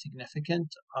 very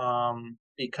significant.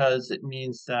 Because it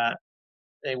means that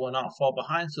they will not fall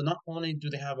behind. So not only do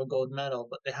they have a gold medal,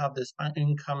 but they have this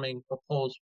incoming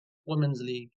proposed women's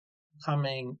league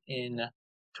coming in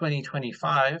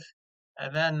 2025.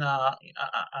 And then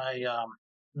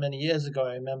many years ago,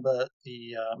 I remember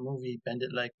the movie Bend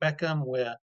It Like Beckham,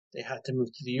 where they had to move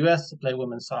to the US to play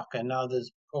women's soccer. And now there's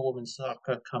pro women's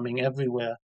soccer coming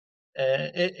everywhere.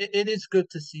 It is good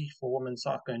to see for women's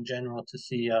soccer in general, to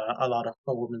see a lot of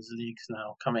pro women's leagues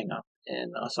now coming up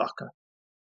in soccer.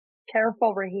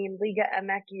 Careful, Raheem. Liga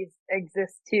MX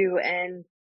exists too, and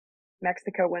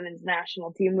Mexico women's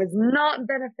national team was not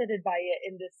benefited by it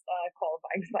in this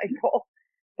qualifying cycle.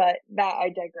 But that, I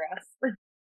digress.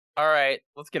 All right,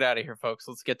 let's get out of here, folks.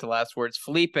 Let's get to last words.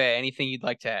 Felipe, anything you'd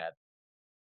like to add?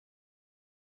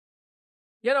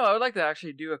 Yeah, no, I would like to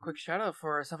actually do a quick shout out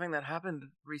for something that happened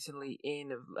recently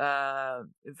in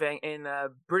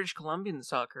British Columbian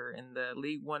soccer in the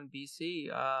League One BC.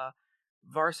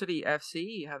 Varsity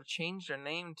FC have changed their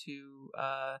name to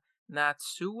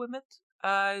Natsuwimit,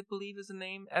 I believe is the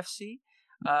name, FC,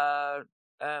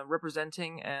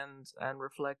 representing and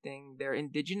reflecting their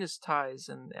indigenous ties.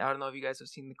 And I don't know if you guys have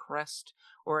seen the crest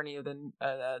or any of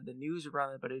the news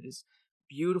around it, but it is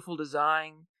beautiful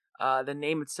design. The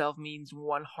name itself means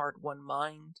one heart, one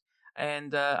mind,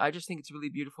 and I just think it's really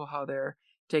beautiful how they're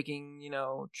taking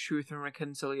truth and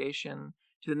reconciliation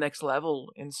to the next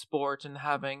level in sport, and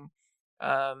having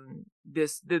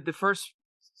the first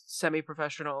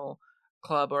semi-professional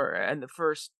club, and the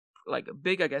first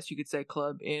big, I guess you could say,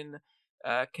 club in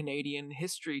Canadian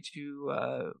history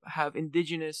to have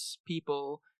indigenous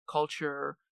people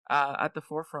culture at the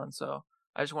forefront. So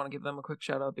I just want to give them a quick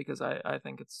shout out because I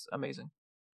think it's amazing.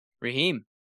 Raheem.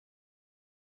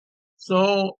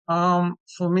 So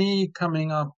for me,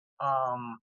 coming up,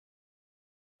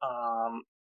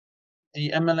 the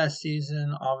MLS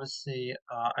season, obviously,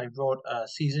 I wrote a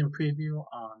season preview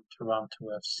on Toronto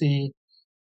FC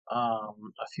a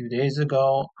few days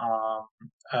ago.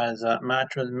 As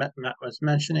Matt was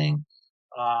mentioning,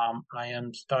 I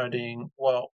am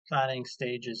planning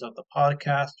stages of the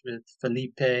podcast with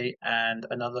Felipe and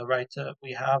another writer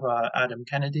we have, Adam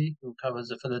Kennedy, who covers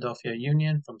the Philadelphia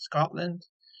Union from Scotland.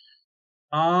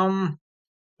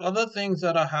 Other things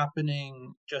that are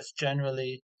happening just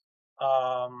generally,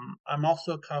 I'm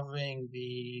also covering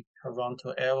the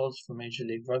Toronto Arrows for Major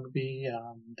League Rugby.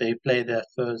 They play their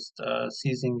first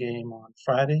season game on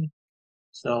Friday,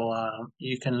 so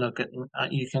you can look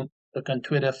on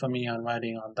Twitter for me on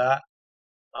writing on that.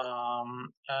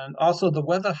 And also, the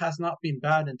weather has not been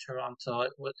bad in Toronto.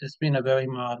 It's been a very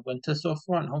mild winter so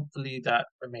far, and hopefully that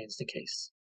remains the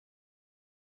case.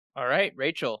 All right,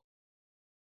 Rachel.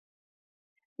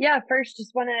 Yeah, first,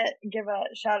 just want to give a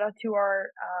shout out to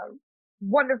our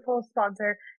wonderful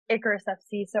sponsor, Icarus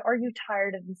FC. So are you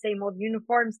tired of the same old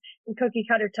uniforms and cookie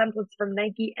cutter templates from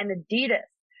Nike and Adidas?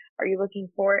 Are you looking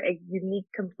for a unique,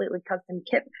 completely custom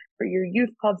kit for your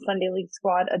youth club, Sunday league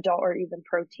squad, adult, or even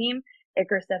pro team?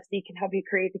 Icarus FC can help you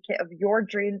create the kit of your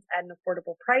dreams at an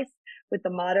affordable price with the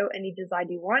motto, any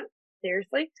design you want.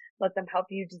 Seriously, let them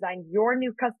help you design your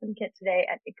new custom kit today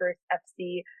at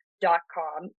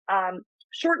IcarusFC.com.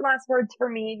 Short last words for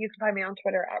me. You can find me on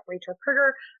Twitter at Rachel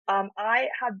Kruger. I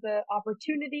had the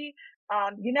opportunity.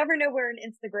 You never know where an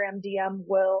Instagram DM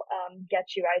will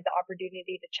get you. I had the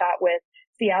opportunity to chat with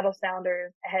Seattle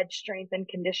Sounders head strength and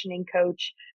conditioning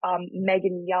coach,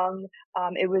 Megan Young.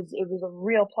 It was a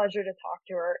real pleasure to talk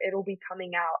to her. It'll be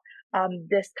coming out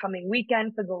this coming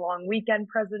weekend for the long weekend,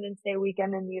 President's Day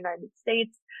weekend in the United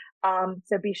States.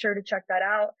 So be sure to check that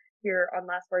out here on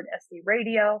Last Word SC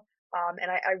Radio.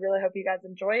 And I really hope you guys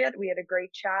enjoy it. We had a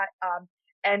great chat,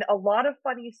 and a lot of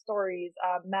funny stories.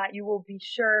 Matt, you will be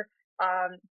sure,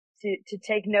 to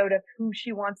take note of who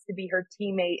she wants to be her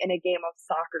teammate in a game of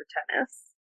soccer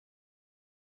tennis.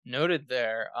 Noted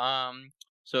there.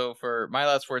 So for my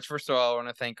last words, first of all, I want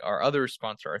to thank our other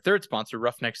sponsor, our third sponsor,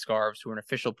 Roughneck Scarves, who are an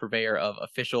official purveyor of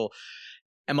official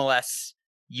MLS,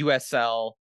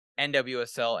 USL,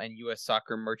 NWSL, and US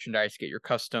soccer merchandise. Get your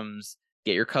custom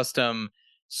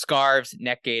scarves,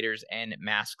 neck gaiters, and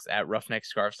masks at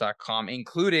roughneckscarves.com,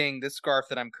 including this scarf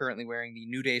that I'm currently wearing, the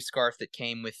New Day scarf that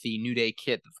came with the New Day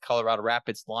kit that the Colorado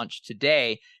Rapids launched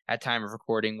today at time of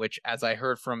recording, which, as I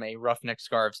heard from a Roughneck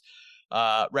Scarves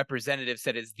representative,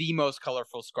 said is the most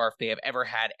colorful scarf they have ever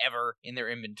had in their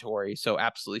inventory. So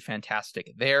absolutely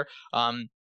fantastic there.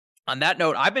 On that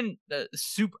note, I've been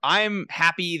I'm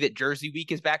happy that Jersey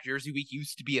Week is back. Jersey Week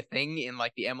used to be a thing in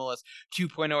like the MLS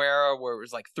 2.0 era, where it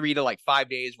was like 3 to 5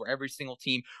 days where every single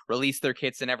team released their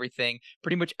kits and everything.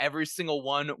 Pretty much every single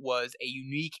one was a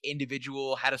unique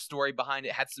individual, had a story behind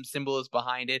it, had some symbolism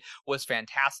behind it, was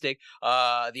fantastic.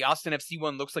 The Austin FC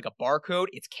one looks like a barcode.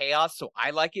 It's chaos, so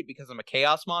I like it because I'm a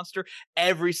chaos monster.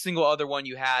 Every single other one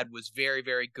you had was very,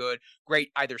 very good. Great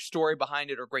either story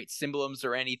behind it or great symbolisms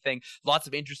or anything. Lots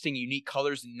of interesting, unique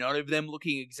colors, none of them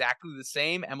looking exactly the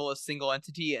same. MLS single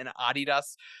entity and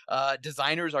Adidas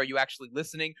designers, are you actually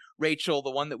listening? Rachel,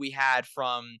 the one that we had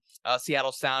from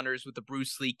Seattle Sounders with the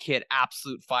Bruce Lee kit,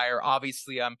 absolute fire.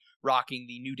 Obviously, I'm rocking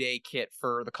the New Day kit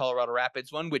for the Colorado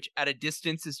Rapids one, which at a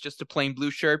distance is just a plain blue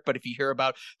shirt. But if you hear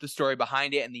about the story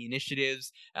behind it and the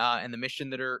initiatives and the mission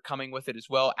that are coming with it as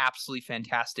well, absolutely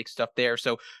fantastic stuff there.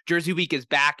 So Jersey Week is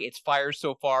back. It's fire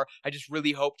so far. I just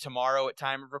really hope tomorrow at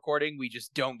time of recording, we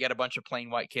just don't get a bunch of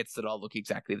plain white kits that all look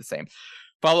exactly the same.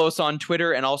 Follow us on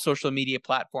Twitter and all social media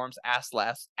platforms at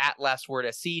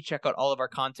LastWordSC. Check out all of our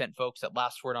content, folks, at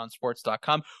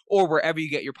lastwordonsports.com or wherever you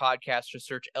get your podcasts. Just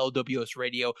search LWS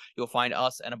Radio. You'll find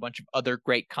us and a bunch of other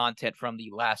great content from the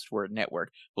Last Word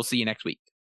Network. We'll see you next week.